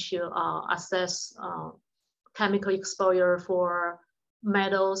going to assess chemical exposure for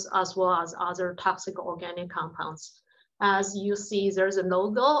metals as well as other toxic organic compounds. As you see, there's a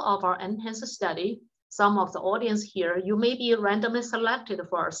logo of our enhanced study. Some of the audience here, you may be randomly selected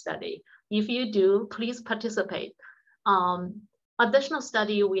for our study. If you do, please participate. Additional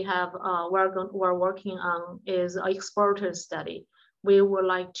study we have, we're working on is an exploratory study. We would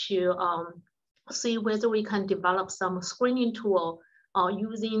like to see whether we can develop some screening tool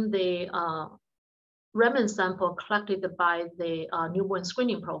using the remnant sample collected by the newborn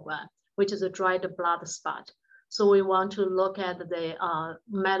screening program, which is a dried blood spot. So we want to look at the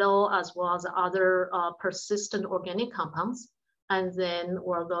metal as well as other persistent organic compounds. And then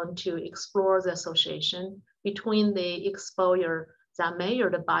we're going to explore the association between the exposure that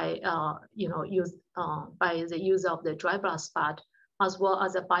measured by, by the use of the dry blood spot, as well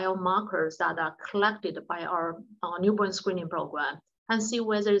as the biomarkers that are collected by our newborn screening program, and see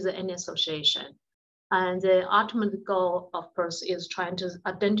whether there's any association. And the ultimate goal, of course, is trying to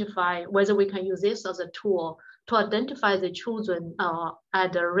identify whether we can use this as a tool to identify the children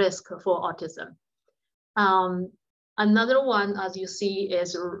at the risk for autism. Another one, as you see,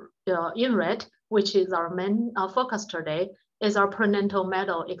 is in red, which is our main focus today, is our prenatal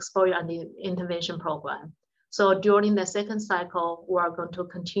metal exposure and intervention program. So during the second cycle, we are going to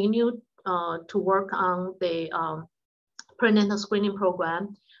continue to work on the prenatal screening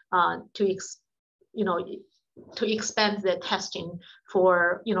program to expand the testing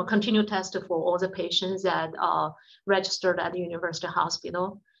for, continue test for all the patients that are registered at the University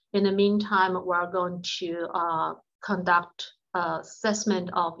Hospital. In the meantime, we're going to conduct assessment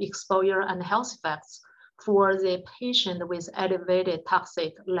of exposure and health effects for the patient with elevated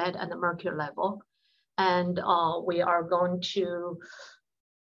toxic lead and mercury level. And we are going to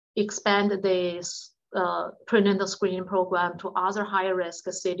expand this prenatal screening program to other higher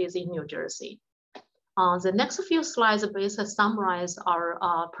risk cities in New Jersey. The next few slides basically summarize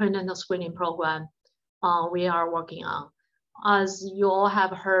our prenatal screening program we are working on. As you all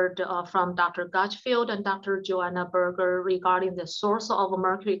have heard from Dr. Gutchfield and Dr. Joanna Berger regarding the source of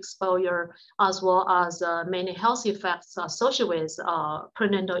mercury exposure, as well as many health effects associated with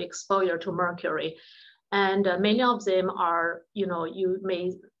prenatal exposure to mercury. And many of them are,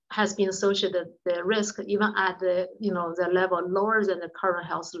 has been associated the risk even at the, the level lower than the current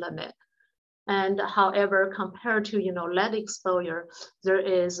health limit. And however, compared to, lead exposure, there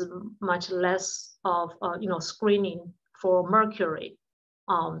is much less of, screening for mercury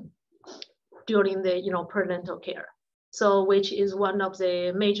during the, prenatal care. So, which is one of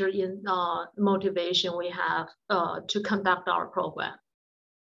the major motivation we have to conduct our program.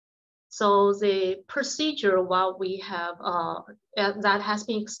 So the procedure, what we have that has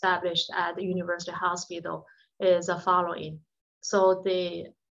been established at the University Hospital is the following. So the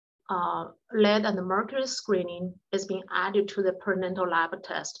lead and mercury screening is being added to the prenatal lab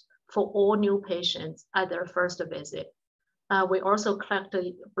test for all new patients at their first visit. We also collect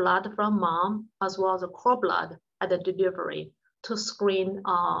the blood from mom as well as the cord blood at the delivery to screen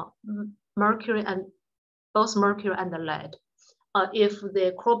mercury and both mercury and the lead. If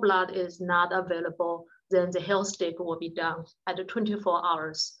the cord blood is not available, then the health stick will be done at 24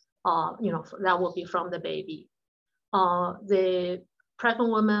 hours. That will be from the baby. The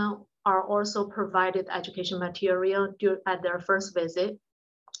pregnant women are also provided education material at their first visit,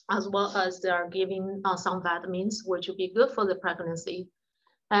 as well as they are giving some vitamins, which will be good for the pregnancy.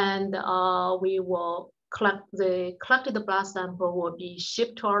 And we will collected blood sample will be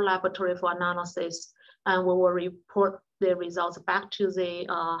shipped to our laboratory for analysis, and we will report the results back to the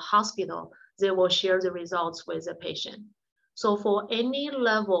hospital. They will share the results with the patient. So for any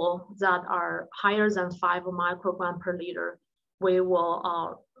level that are higher than 5 microgram per liter, we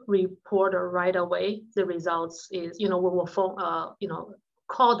will report right away. The results is, we will phone,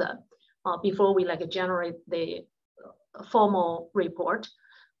 call them before we generate the formal report.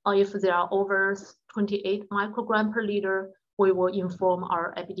 If they are over 28 microgram per liter, we will inform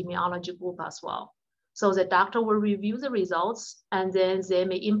our epidemiology group as well. So the doctor will review the results, and then they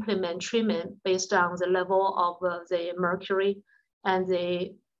may implement treatment based on the level of the mercury, and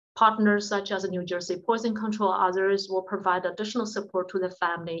the partners such as New Jersey Poison Control, others will provide additional support to the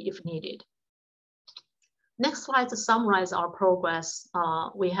family if needed. Next slide to summarize our progress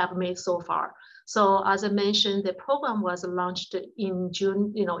we have made so far. So as I mentioned, the program was launched in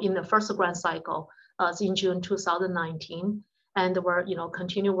June, in the first grant cycle in June 2019. And we're,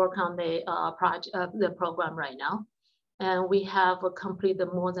 continue work on the the program right now. And we have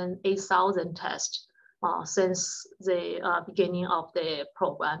completed more than 8,000 tests since the beginning of the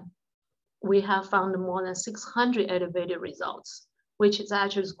program. We have found more than 600 elevated results, which is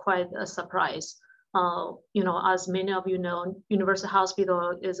actually quite a surprise. As many of you know, University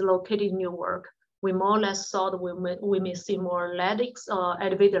Hospital is located in Newark. We more or less thought we may see more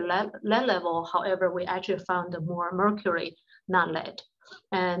elevated lead level. However, we actually found more mercury, not lead.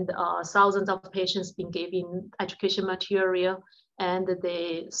 And thousands of patients been given education material, and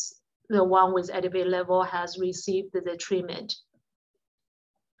the one with elevated level has received the treatment.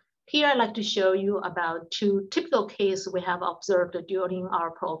 Here, I'd like to show you about 2 typical cases we have observed during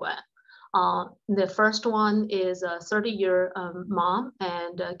our program. The first one is a 30-year mom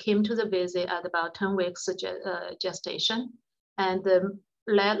and came to the visit at about 10 weeks gestation. And the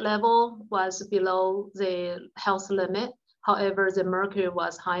lead level was below the health limit. However, the mercury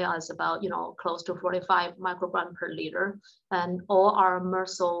was high as about, close to 45 microgram per liter, and all are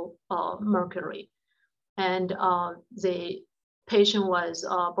mersal mercury. And the patient was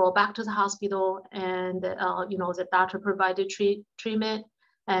brought back to the hospital, and the doctor provided treatment.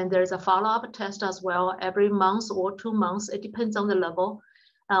 And there's a follow-up test as well, every month or 2 months. It depends on the level.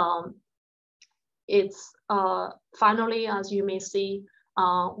 It's finally, as you may see,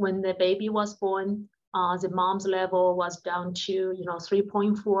 when the baby was born, the mom's level was down to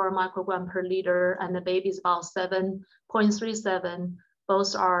 3.4 microgram per liter, and the baby's about 7.37.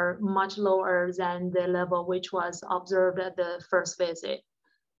 Both are much lower than the level which was observed at the first visit.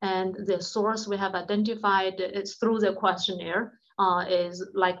 And the source we have identified is through the questionnaire is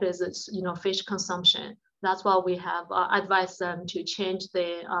likely fish consumption. That's why we have advised them to change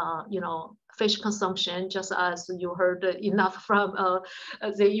the fish consumption, just as you heard enough from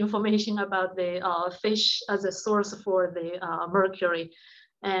the information about the fish as a source for the mercury.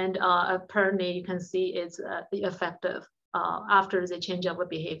 And apparently you can see it's effective after the change of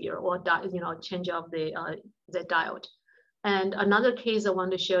behavior or change of the diet. And another case I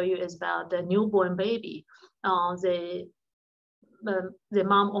want to show you is about the newborn baby. The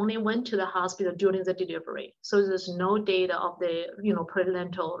mom only went to the hospital during the delivery. So there's no data of the,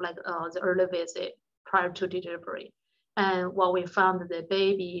 prenatal, like the early visit prior to delivery. And what we found, the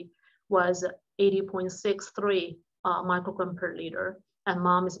baby was 80.63 microgram per liter, and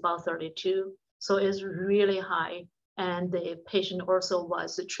mom is about 32. So it's really high. And the patient also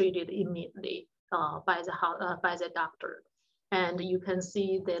was treated immediately by the doctor. And you can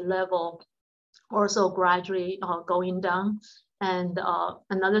see the level also gradually going down. And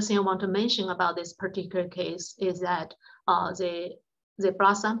another thing I want to mention about this particular case is that the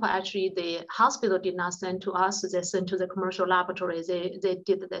blood sample, actually the hospital did not send to us, they sent to the commercial laboratory, they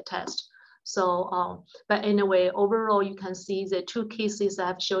did the test. So, but anyway, overall, you can see the 2 cases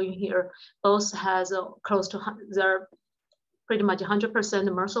I've shown you here, both has close to, they're pretty much 100%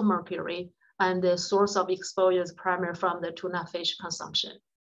 mersal mercury, and the source of exposure is primarily from the tuna fish consumption.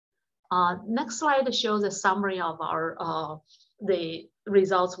 Next slide shows a summary of our the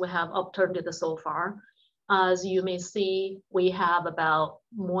results we have obtained so far. As you may see, we have about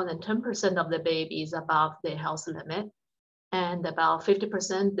more than 10% of the babies above the health limit, and about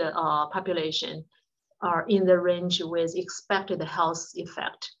 50% the population are in the range with expected health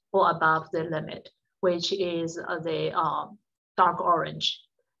effect or above the limit, which is the dark orange.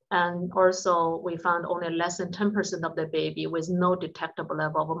 And also we found only less than 10% of the baby with no detectable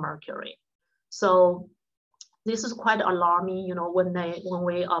level of mercury. So this is quite alarming, when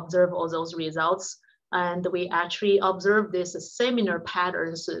we observe all those results. And we actually observed this similar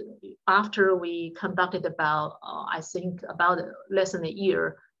patterns after we conducted about, I think about less than a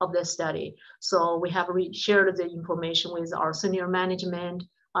year of the study. So we have shared the information with our senior management,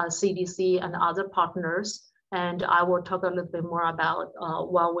 CDC, and other partners. And I will talk a little bit more about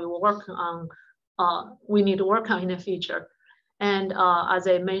what we work on, we need to work on in the future. And as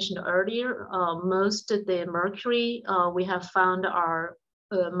I mentioned earlier, most of the mercury we have found are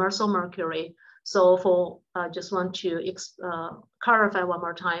mersal mercury. So for, just want to clarify one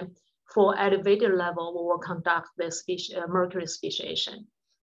more time, for elevated level, we will conduct the mercury speciation.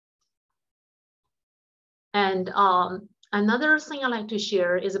 And another thing I'd like to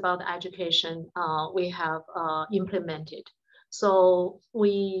share is about education we have implemented. So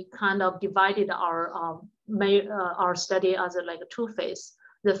we kind of divided our study as like a 2 phase.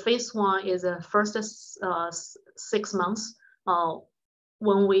 The phase 1 is the first 6 months.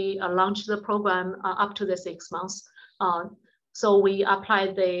 when we launched the program up to the 6 months. So we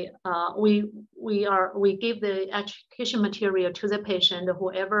applied we give the education material to the patient,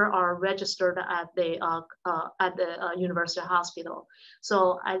 whoever are registered at the university hospital.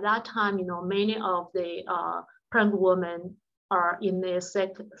 So at that time, many of the pregnant women are in the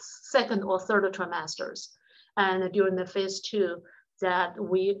second or third trimesters, and during the phase 2, that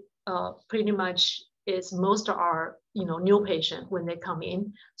we pretty much is most are new patient when they come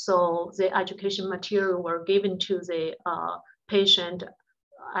in. So the education material were given to the patient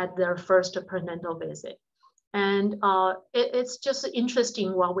at their first prenatal visit. And it's just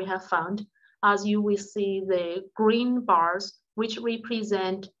interesting what we have found. As you will see, the green bars, which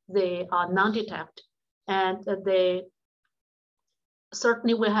represent the non-detect, and they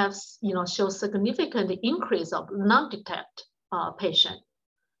certainly will have, show significant increase of non-detect patient.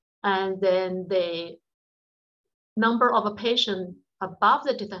 And then the number of a patient above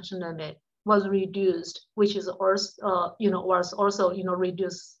the detection limit was reduced, which is also, was also,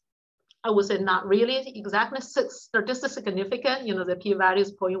 reduced. I would say not really exactly statistically significant, the p-value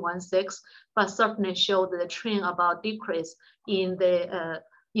is 0.16, but certainly showed the trend about decrease in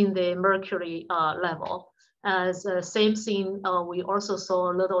the mercury level. As same thing, we also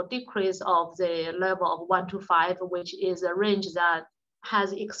saw a little decrease of the level of 1 to 5, which is a range that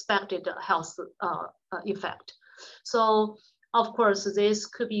has expected health effect. So of course, this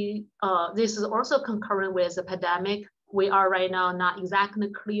could be, this is also concurrent with the pandemic. We are right now not exactly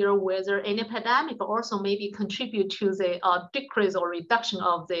clear whether any pandemic also maybe contribute to the decrease or reduction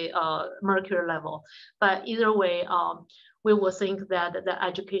of the mercury level. But either way, we will think that the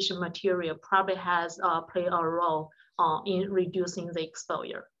education material probably has played a role in reducing the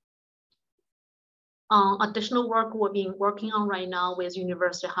exposure. Additional work we're working on right now with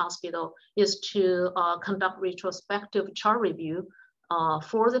University Hospital is to conduct retrospective chart review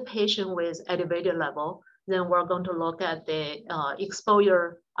for the patient with elevated level. Then we're going to look at the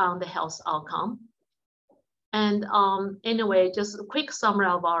exposure on the health outcome. And anyway, just a quick summary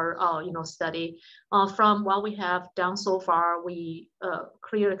of our study. From what we have done so far, we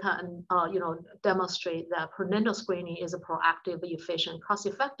clearly can demonstrate that prenatal screening is a proactive, efficient,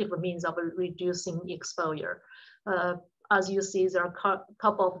 cost-effective means of reducing exposure. As you see, there are a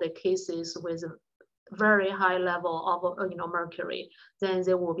couple of the cases with very high level of mercury. Then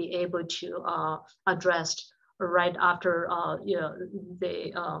they will be able to address right after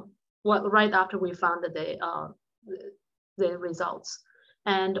right after we found the results.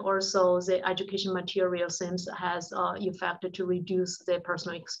 And also the education material seems has effect to reduce the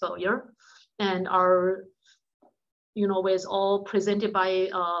personal exposure. And our, with all presented by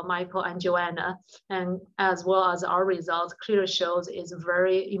Michael and Joanna, and as well as our results clearly shows it's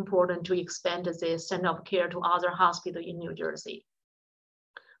very important to expand the standard of care to other hospitals in New Jersey.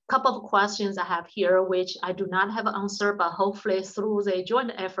 Couple of questions I have here, which I do not have an answer, but hopefully through the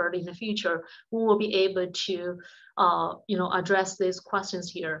joint effort in the future, we will be able to, address these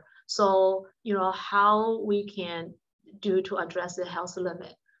questions here. So, how we can do to address the health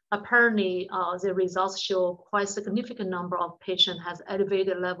limit. Apparently, the results show quite significant number of patients has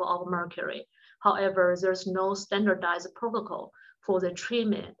elevated level of mercury. However, there's no standardized protocol for the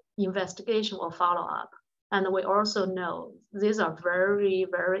treatment, investigation, or follow-up. And we also know these are very,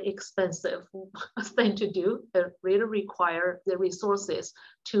 very expensive thing to do. They really require the resources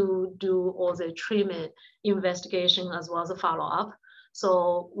to do all the treatment, investigation, as well as the follow-up.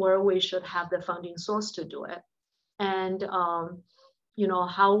 So where we should have the funding source to do it. And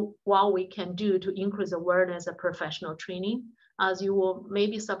what we can do to increase awareness of professional training. As you will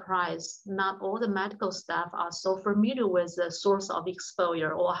maybe surprised, not all the medical staff are so familiar with the source of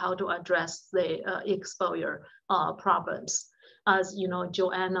exposure or how to address the exposure problems. As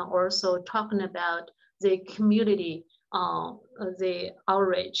Joanna also talking about the community, the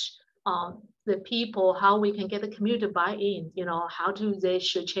outreach, the people, how we can get the community buy-in, how they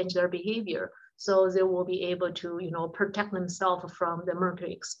should change their behavior. So they will be able to, protect themselves from the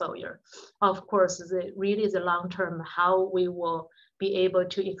mercury exposure. Of course, really the long term, how we will be able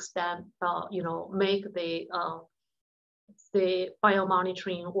to expand, make the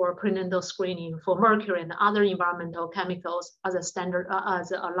biomonitoring or prenatal screening for mercury and other environmental chemicals as a standard,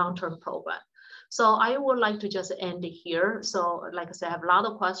 as a long-term program. So I would like to just end here. So like I said, I have a lot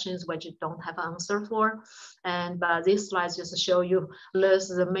of questions which you don't have an answer for. But these slides just show you list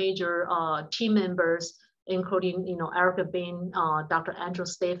the major team members, including Erica Bean, Dr. Andrew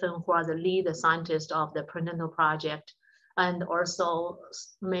Stephen, who are the lead scientist of the prenatal project, and also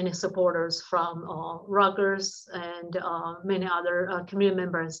many supporters from Rutgers and many other community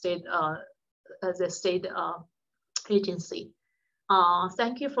members, the state agency.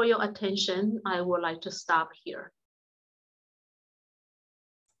 Thank you for your attention. I would like to stop here.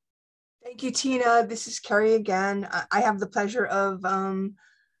 Thank you, Tina. This is Carrie again. I have the pleasure of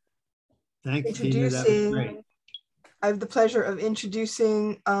Thanks, Tina. That was great. I have the pleasure of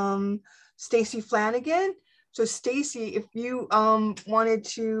introducing Stacy Flanagan. So Stacy, if you wanted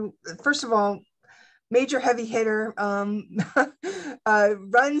to, first of all, major heavy hitter, runs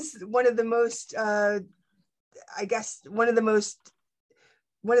one of the most, I guess, one of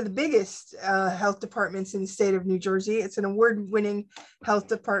the biggest health departments in the state of New Jersey. It's an award-winning health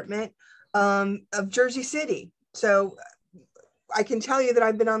department of Jersey City. So I can tell you that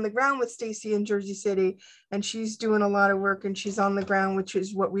I've been on the ground with Stacy in Jersey City, and she's doing a lot of work, and she's on the ground, which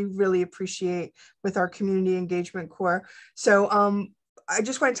is what we really appreciate with our Community Engagement Corps. So I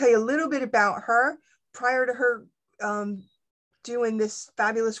just want to tell you a little bit about her. Prior to her doing this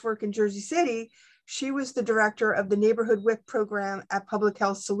fabulous work in Jersey City, she was the director of the Neighborhood WIC program at Public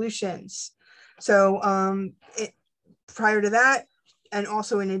Health Solutions. So prior to that, and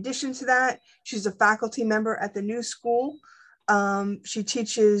also in addition to that, she's a faculty member at the New School. She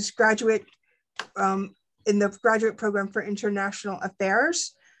teaches graduate in the graduate program for international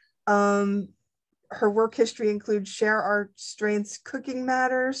affairs. Her work history includes Share Our Strengths Cooking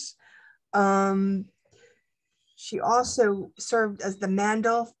Matters. She also served as the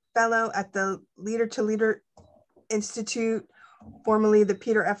Mandel Fellow at the Leader to Leader Institute, formerly the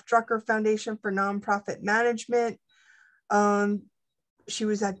Peter F. Drucker Foundation for Nonprofit Management. She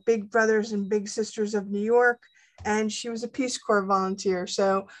was at Big Brothers and Big Sisters of New York, and she was a Peace Corps volunteer.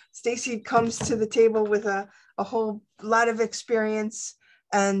 So Stacy comes to the table with a whole lot of experience,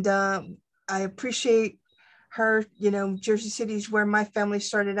 and I appreciate her. You know, Jersey City is where my family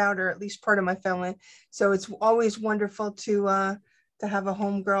started out, or at least part of my family. So it's always wonderful to have a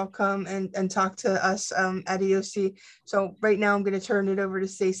homegirl come and talk to us at EOC. So right now I'm going to turn it over to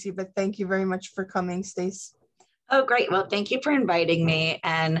Stacy, but thank you very much for coming, Stacy. Oh, great. Well, thank you for inviting me.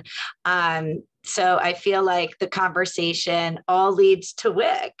 And so I feel like the conversation all leads to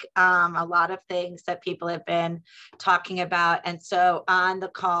WIC, a lot of things that people have been talking about. And so on the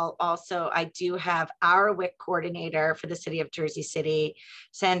call also, I do have our WIC coordinator for the city of Jersey City,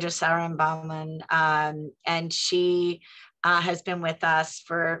 Sandra Sarenbauman, and she has been with us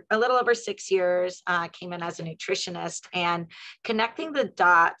for a little over 6 years, came in as a nutritionist, and connecting the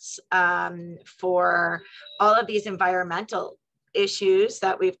dots for all of these environmental issues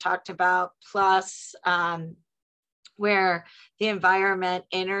that we've talked about, plus where the environment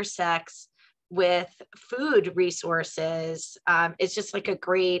intersects with food resources. It's just like a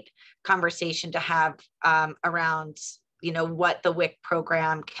great conversation to have around, you know, what the WIC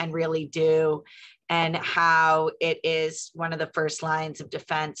program can really do, and how it is one of the first lines of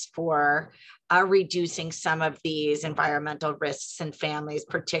defense for reducing some of these environmental risks in families,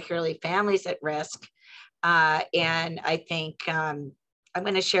 particularly families at risk. And I think I'm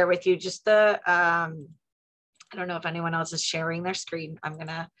going to share with you just the, I don't know if anyone else is sharing their screen. I'm going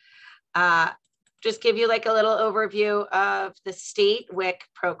to just give you like a little overview of the state WIC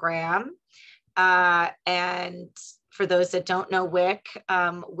program. And for those that don't know WIC,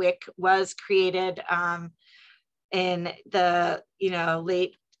 WIC was created in the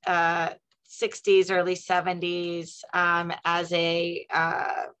late 60s, early 70s as a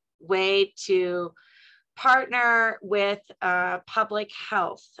way to partner with public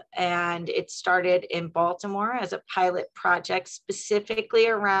health. And it started in Baltimore as a pilot project specifically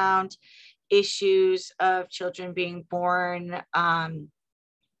around issues of children being born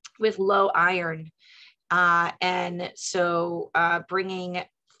with low iron. And so bringing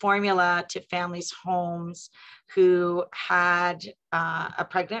formula to families' homes who had a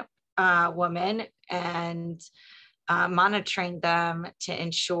pregnant woman, and monitoring them to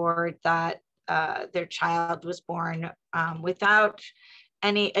ensure that their child was born without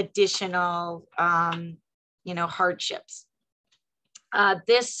any additional hardships.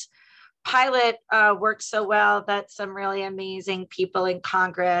 This pilot worked so well that some really amazing people in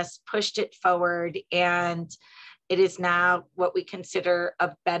Congress pushed it forward, and it is now what we consider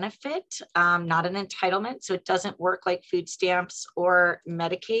a benefit, not an entitlement. So it doesn't work like food stamps or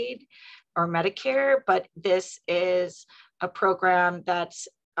Medicaid or Medicare, but this is a program that's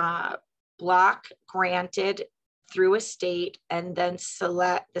block granted through a state, and then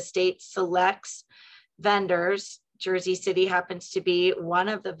the state selects vendors. Jersey City happens to be one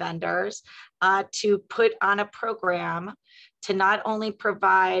of the vendors to put on a program to not only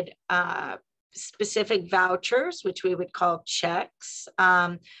provide specific vouchers, which we would call checks,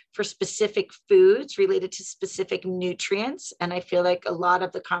 for specific foods related to specific nutrients. And I feel like a lot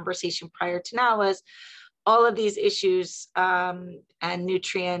of the conversation prior to now was, all of these issues and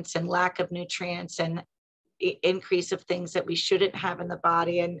nutrients and lack of nutrients and increase of things that we shouldn't have in the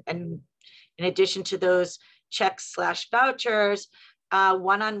body. And in addition to those checks/vouchers,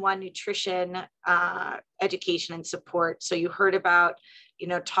 one-on-one nutrition education and support. So you heard about,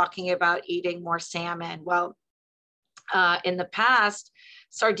 talking about eating more salmon. Well, in the past,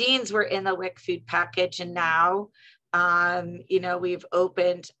 sardines were in the WIC food package, and now, we've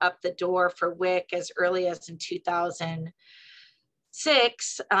opened up the door for WIC as early as in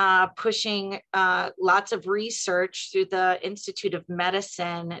 2006, pushing lots of research through the Institute of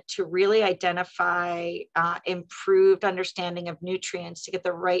Medicine to really identify improved understanding of nutrients, to get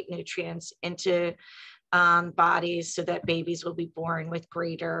the right nutrients into bodies so that babies will be born with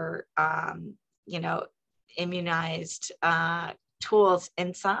greater, immunized tools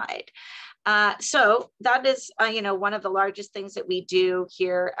inside. So that is, one of the largest things that we do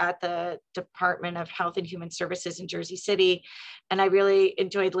here at the Department of Health and Human Services in Jersey City. And I really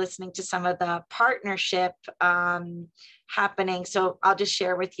enjoyed listening to some of the partnership happening. So I'll just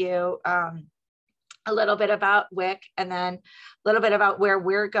share with you a little bit about WIC, and then a little bit about where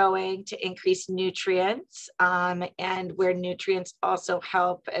we're going to increase nutrients and where nutrients also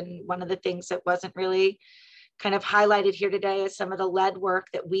help. And one of the things that wasn't really kind of highlighted here today is some of the lead work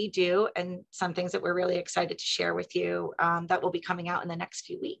that we do, and some things that we're really excited to share with you that will be coming out in the next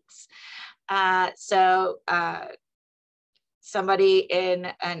few weeks. Somebody in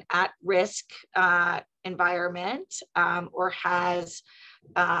an at-risk environment or has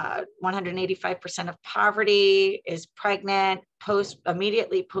 185% of poverty, is pregnant,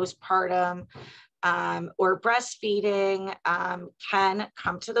 immediately postpartum, or breastfeeding, can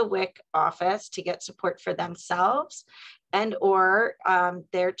come to the WIC office to get support for themselves and or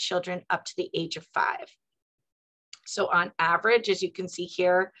their children up to the age of 5. So on average, as you can see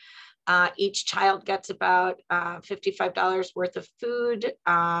here, each child gets about $55 worth of food.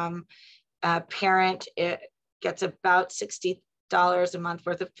 A parent gets about $60 a month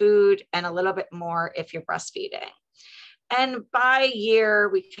worth of food, and a little bit more if you're breastfeeding. And by year,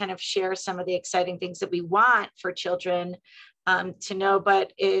 we kind of share some of the exciting things that we want for children to know.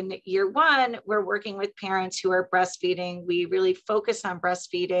 But in year 1, we're working with parents who are breastfeeding. We really focus on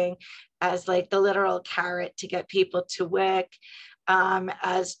breastfeeding as like the literal carrot to get people to WIC,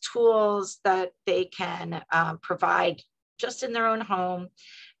 as tools that they can provide just in their own home.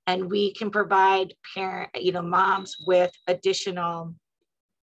 And we can provide moms with additional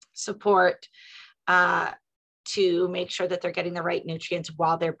support to make sure that they're getting the right nutrients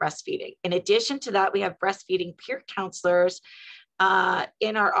while they're breastfeeding. In addition to that, we have breastfeeding peer counselors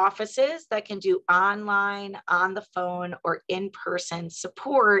in our offices that can do online, on the phone, or in-person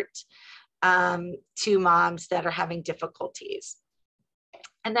support to moms that are having difficulties.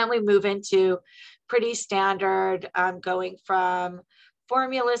 And then we move into pretty standard, going from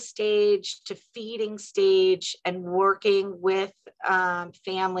formula stage to feeding stage, and working with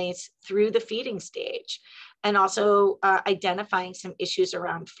families through the feeding stage, and also identifying some issues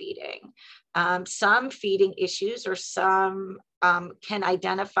around feeding. Some feeding issues, or some can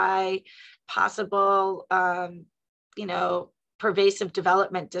identify possible, pervasive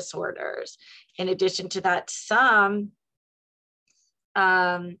development disorders. In addition to that, some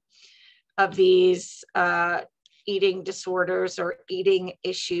of these eating disorders or eating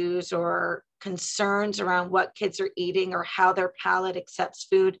issues or concerns around what kids are eating or how their palate accepts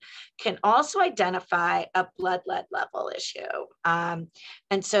food can also identify a blood lead level issue. And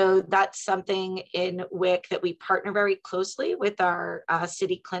so that's something in WIC that we partner very closely with our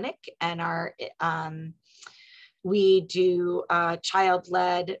city clinic, and we do child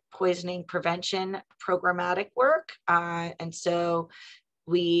lead poisoning prevention programmatic work. And so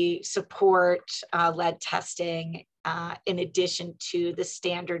we support lead testing in addition to the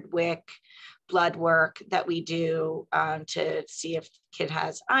standard WIC blood work that we do to see if the kid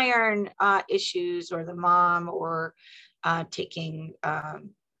has iron issues, or the mom, or taking,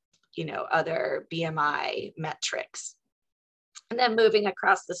 other BMI metrics. And then moving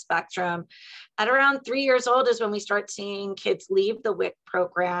across the spectrum, at around 3 years old is when we start seeing kids leave the WIC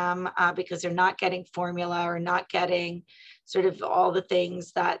program because they're not getting formula or not getting sort of all the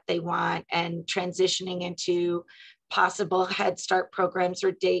things that they want, and transitioning into possible Head Start programs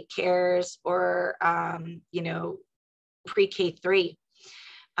or daycares or, pre-K3.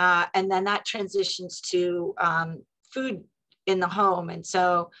 And then that transitions to food in the home, and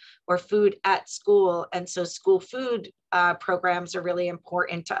so, or food at school. And so school food programs are really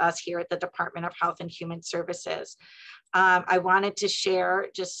important to us here at the Department of Health and Human Services. I wanted to share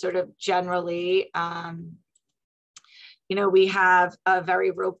just sort of generally, You know, we have a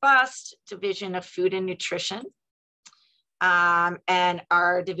very robust division of food and nutrition. And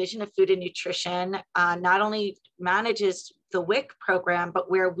our division of food and nutrition not only manages the WIC program, but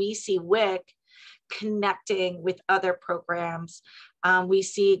where we see WIC connecting with other programs. We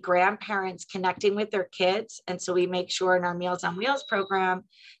see grandparents connecting with their kids. And so we make sure in our Meals on Wheels program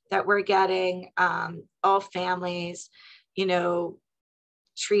that we're getting all families, you know,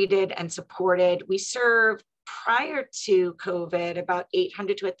 treated and supported. We serve, prior to COVID, about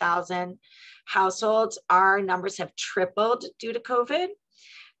 800 to 1,000 households. Our numbers have tripled due to COVID.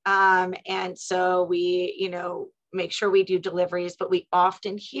 And so we, you know, make sure we do deliveries, but we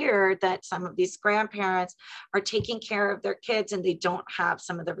often hear that some of these grandparents are taking care of their kids and they don't have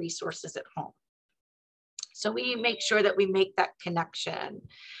some of the resources at home. So we make sure that we make that connection.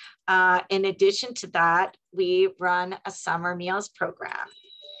 In addition to that, we run a summer meals program.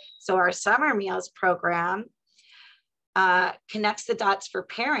 So our summer meals program connects the dots for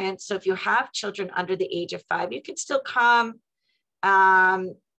parents. So if you have children under the age of 5, you can still come.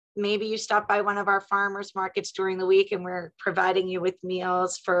 Maybe you stop by one of our farmers markets during the week and we're providing you with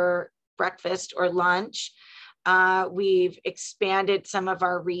meals for breakfast or lunch. We've expanded some of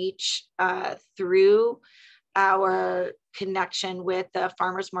our reach through our connection with the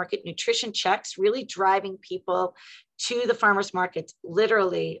farmers market nutrition checks, really driving people to the farmers markets.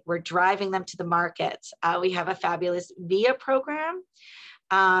 Literally, we're driving them to the markets. We have a fabulous VIA program.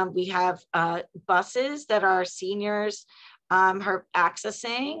 We have buses that our seniors are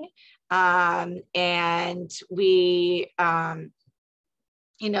accessing. And we,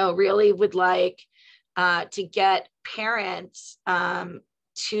 you know, really would like to get parents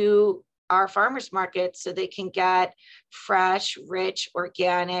to our farmers markets so they can get fresh, rich,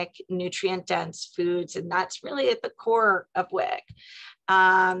 organic, nutrient-dense foods. And that's really at the core of WIC.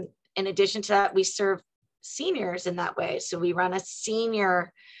 In addition to that, we serve seniors in that way. So we run a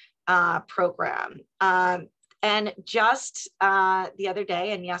senior program. And just the other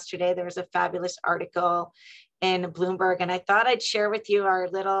day and yesterday, there was a fabulous article in Bloomberg, and I thought I'd share with you our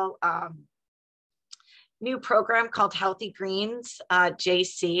little new program called Healthy Greens,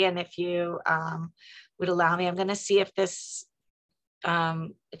 JC. And if you would allow me, I'm going to see if this,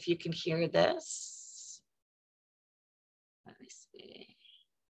 if you can hear this. Let me see.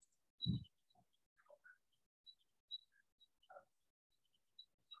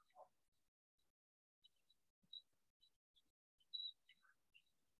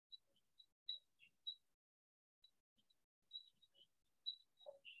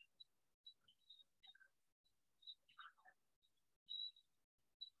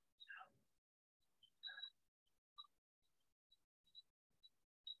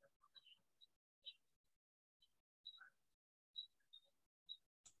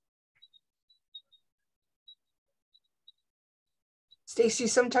 Stacy,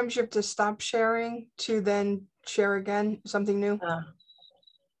 sometimes you have to stop sharing to then share again, something new.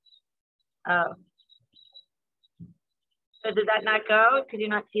 Oh. So did that not go? Could you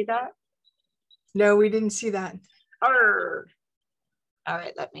not see that? No, we didn't see that. Arr. All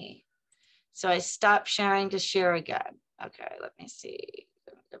right, so I stopped sharing to share again. Okay, let me see.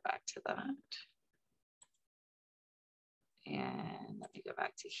 Let me go back to that. And let me go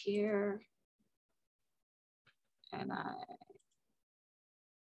back to here. And I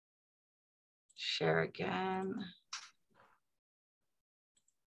share again.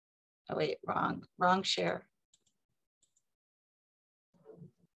 Oh wait, wrong share.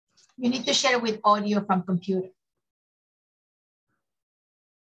 You need to share with audio from computer.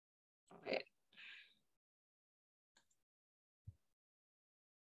 Wait.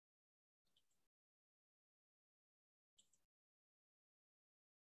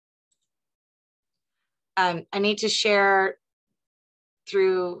 I need to share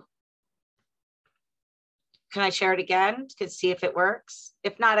through. Can I share it again to see if it works?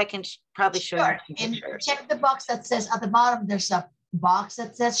 If not, I can probably show you. And check the box that says at the bottom, there's a box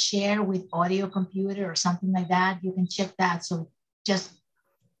that says share with audio computer or something like that. You can check that. So just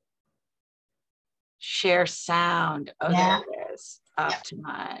share sound. Oh, yeah. There it is.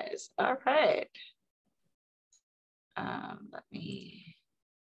 Optimize. Yeah. All right. Let me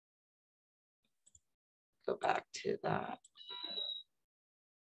go back to that.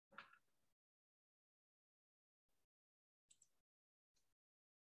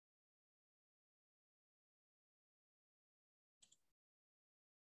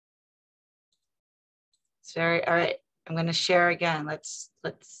 All right. I'm going to share again. Let's.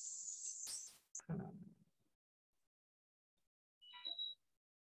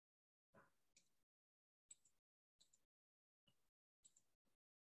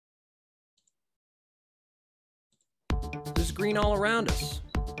 There's green all around us,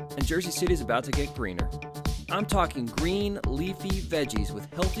 and Jersey City is about to get greener. I'm talking green, leafy veggies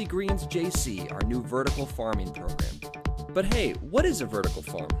with Healthy Greens JC, our new vertical farming program. But hey, what is a vertical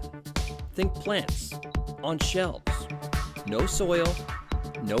farm? Think plants, on shelves, no soil,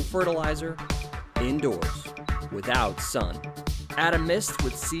 no fertilizer, indoors, without sun. Add a mist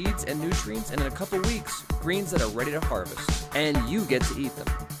with seeds and nutrients, and in a couple weeks, greens that are ready to harvest, and you get to eat them.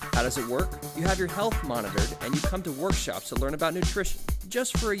 How does it work? You have your health monitored, and you come to workshops to learn about nutrition,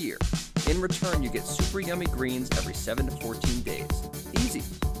 just for a year. In return, you get super yummy greens every 7 to 14 days. Easy.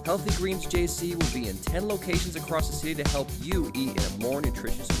 Healthy Greens JC will be in 10 locations across the city to help you eat in a more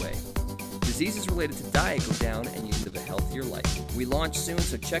nutritious way. Diseases related to diet go down, and you live a healthier life. We launch soon,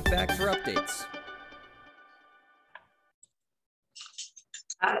 so check back for updates.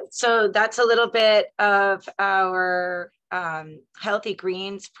 So that's a little bit of our Healthy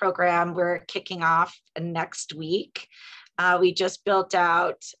Greens program we're kicking off next week. We just built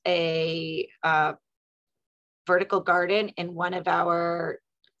out a vertical garden in one of our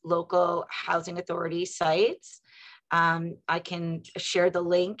local housing authority sites. I can share the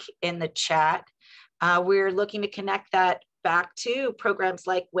link in the chat. We're looking to connect that back to programs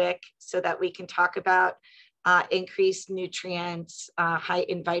like WIC so that we can talk about increased nutrients, high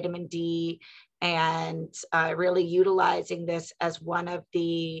in vitamin D, and really utilizing this as one of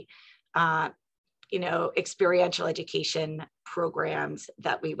the experiential education programs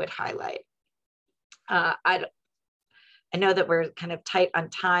that we would highlight. I know that we're kind of tight on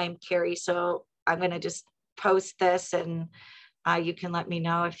time, Carrie, so I'm going to just post this, and you can let me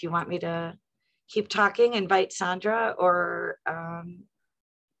know if you want me to keep talking, invite Sandra, or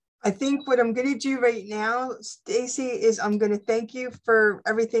I think what I'm going to do right now, Stacy, is I'm going to thank you for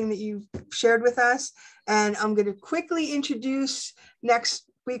everything that you've shared with us. And I'm going to quickly introduce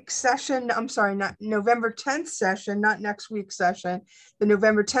next week's session. I'm sorry, not November 10th session, not next week's session, the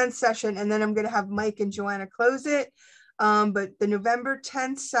November 10th session. And then I'm going to have Mike and Joanna close it. But the November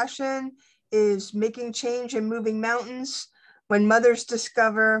 10th session is Making Change and Moving Mountains when mothers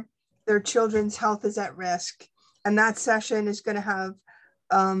discover their children's health is at risk. And that session is going to have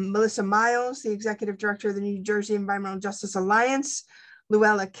Melissa Miles, the Executive Director of the New Jersey Environmental Justice Alliance,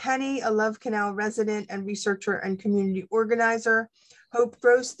 Luella Kenny, a Love Canal resident and researcher and community organizer, Hope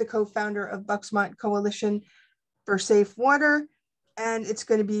Gross, the co-founder of Bucksmont Coalition for Safe Water, and it's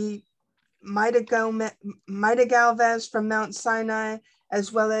going to be Maida Galvez from Mount Sinai,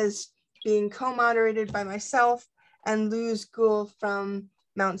 as well as being co-moderated by myself and Luz Gould from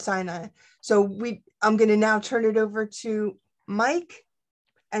Mount Sinai. So I'm going to now turn it over to Mike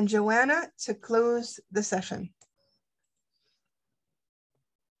and Joanna to close the session.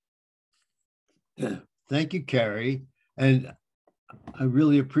 Thank you, Carrie. And I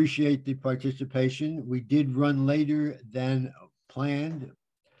really appreciate the participation. We did run later than planned,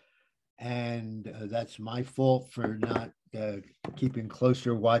 and that's my fault for not keeping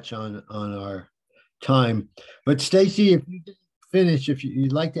closer watch on our time. But Stacy, if you didn't finish, if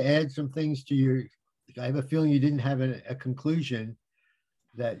you'd like to add some things to your, I have a feeling you didn't have a conclusion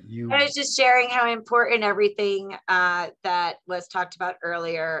that you. I was just sharing how important everything that was talked about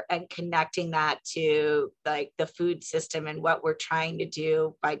earlier and connecting that to like the food system and what we're trying to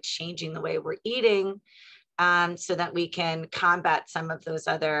do by changing the way we're eating so that we can combat some of those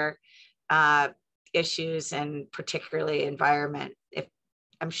other issues, and particularly environment.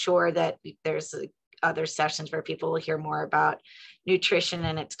 I'm sure that there's other sessions where people will hear more about nutrition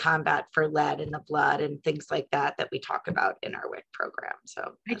and its combat for lead in the blood and things like that we talk about in our WIC program.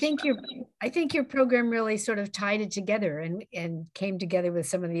 So I think your program really sort of tied it together and came together with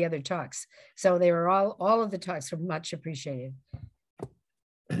some of the other talks. So they were all of the talks were much appreciated.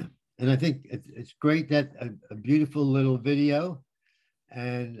 And I think it's great that a beautiful little video,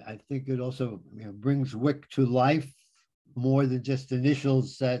 and I think it also brings WIC to life more than just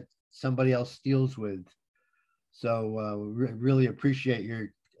initials that somebody else deals with. So really appreciate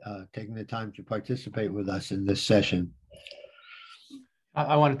your taking the time to participate with us in this session.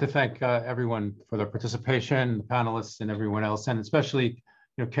 I wanted to thank everyone for their participation, the panelists and everyone else, and especially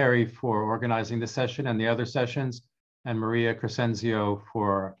Carrie for organizing this session and the other sessions, and Maria Crescenzio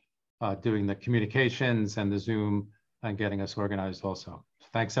for doing the communications and the Zoom and getting us organized also.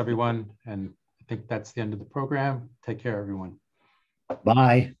 Thanks everyone, and I think that's the end of the program. Take care, everyone.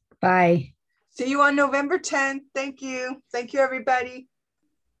 Bye. Bye. See you on November 10th. Thank you. Thank you, everybody.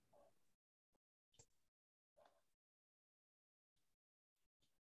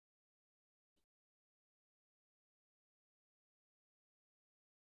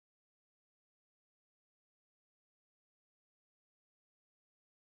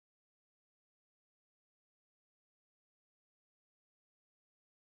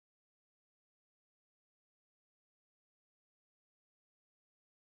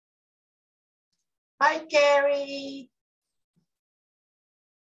 Hi, Carrie.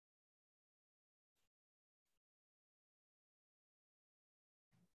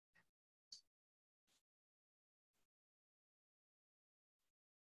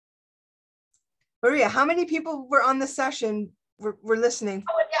 Maria, how many people were on the session? Were listening?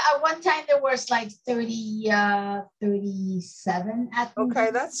 Oh, yeah, at one time there was like 37 at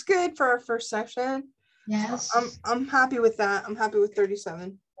Okay, that's good for our first session. Yes. I'm happy with that. I'm happy with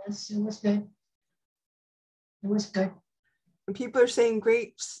 37. Yes, it was good. It was good. And people are saying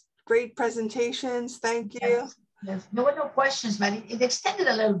great presentations. Thank you. Yes, yes. There were no questions, but it extended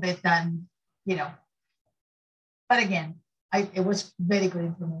a little bit than, you know. But again, it was very good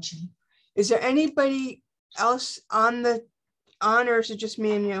information. Is there anybody else on, or is it just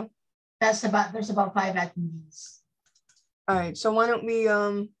me and you? There's about 5 attendees. All right, so why don't we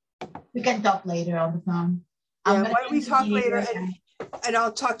can talk later on the phone. Yeah, why don't we talk later, and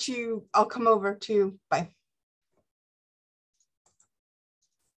I'll talk to you. I'll come over to you. Bye.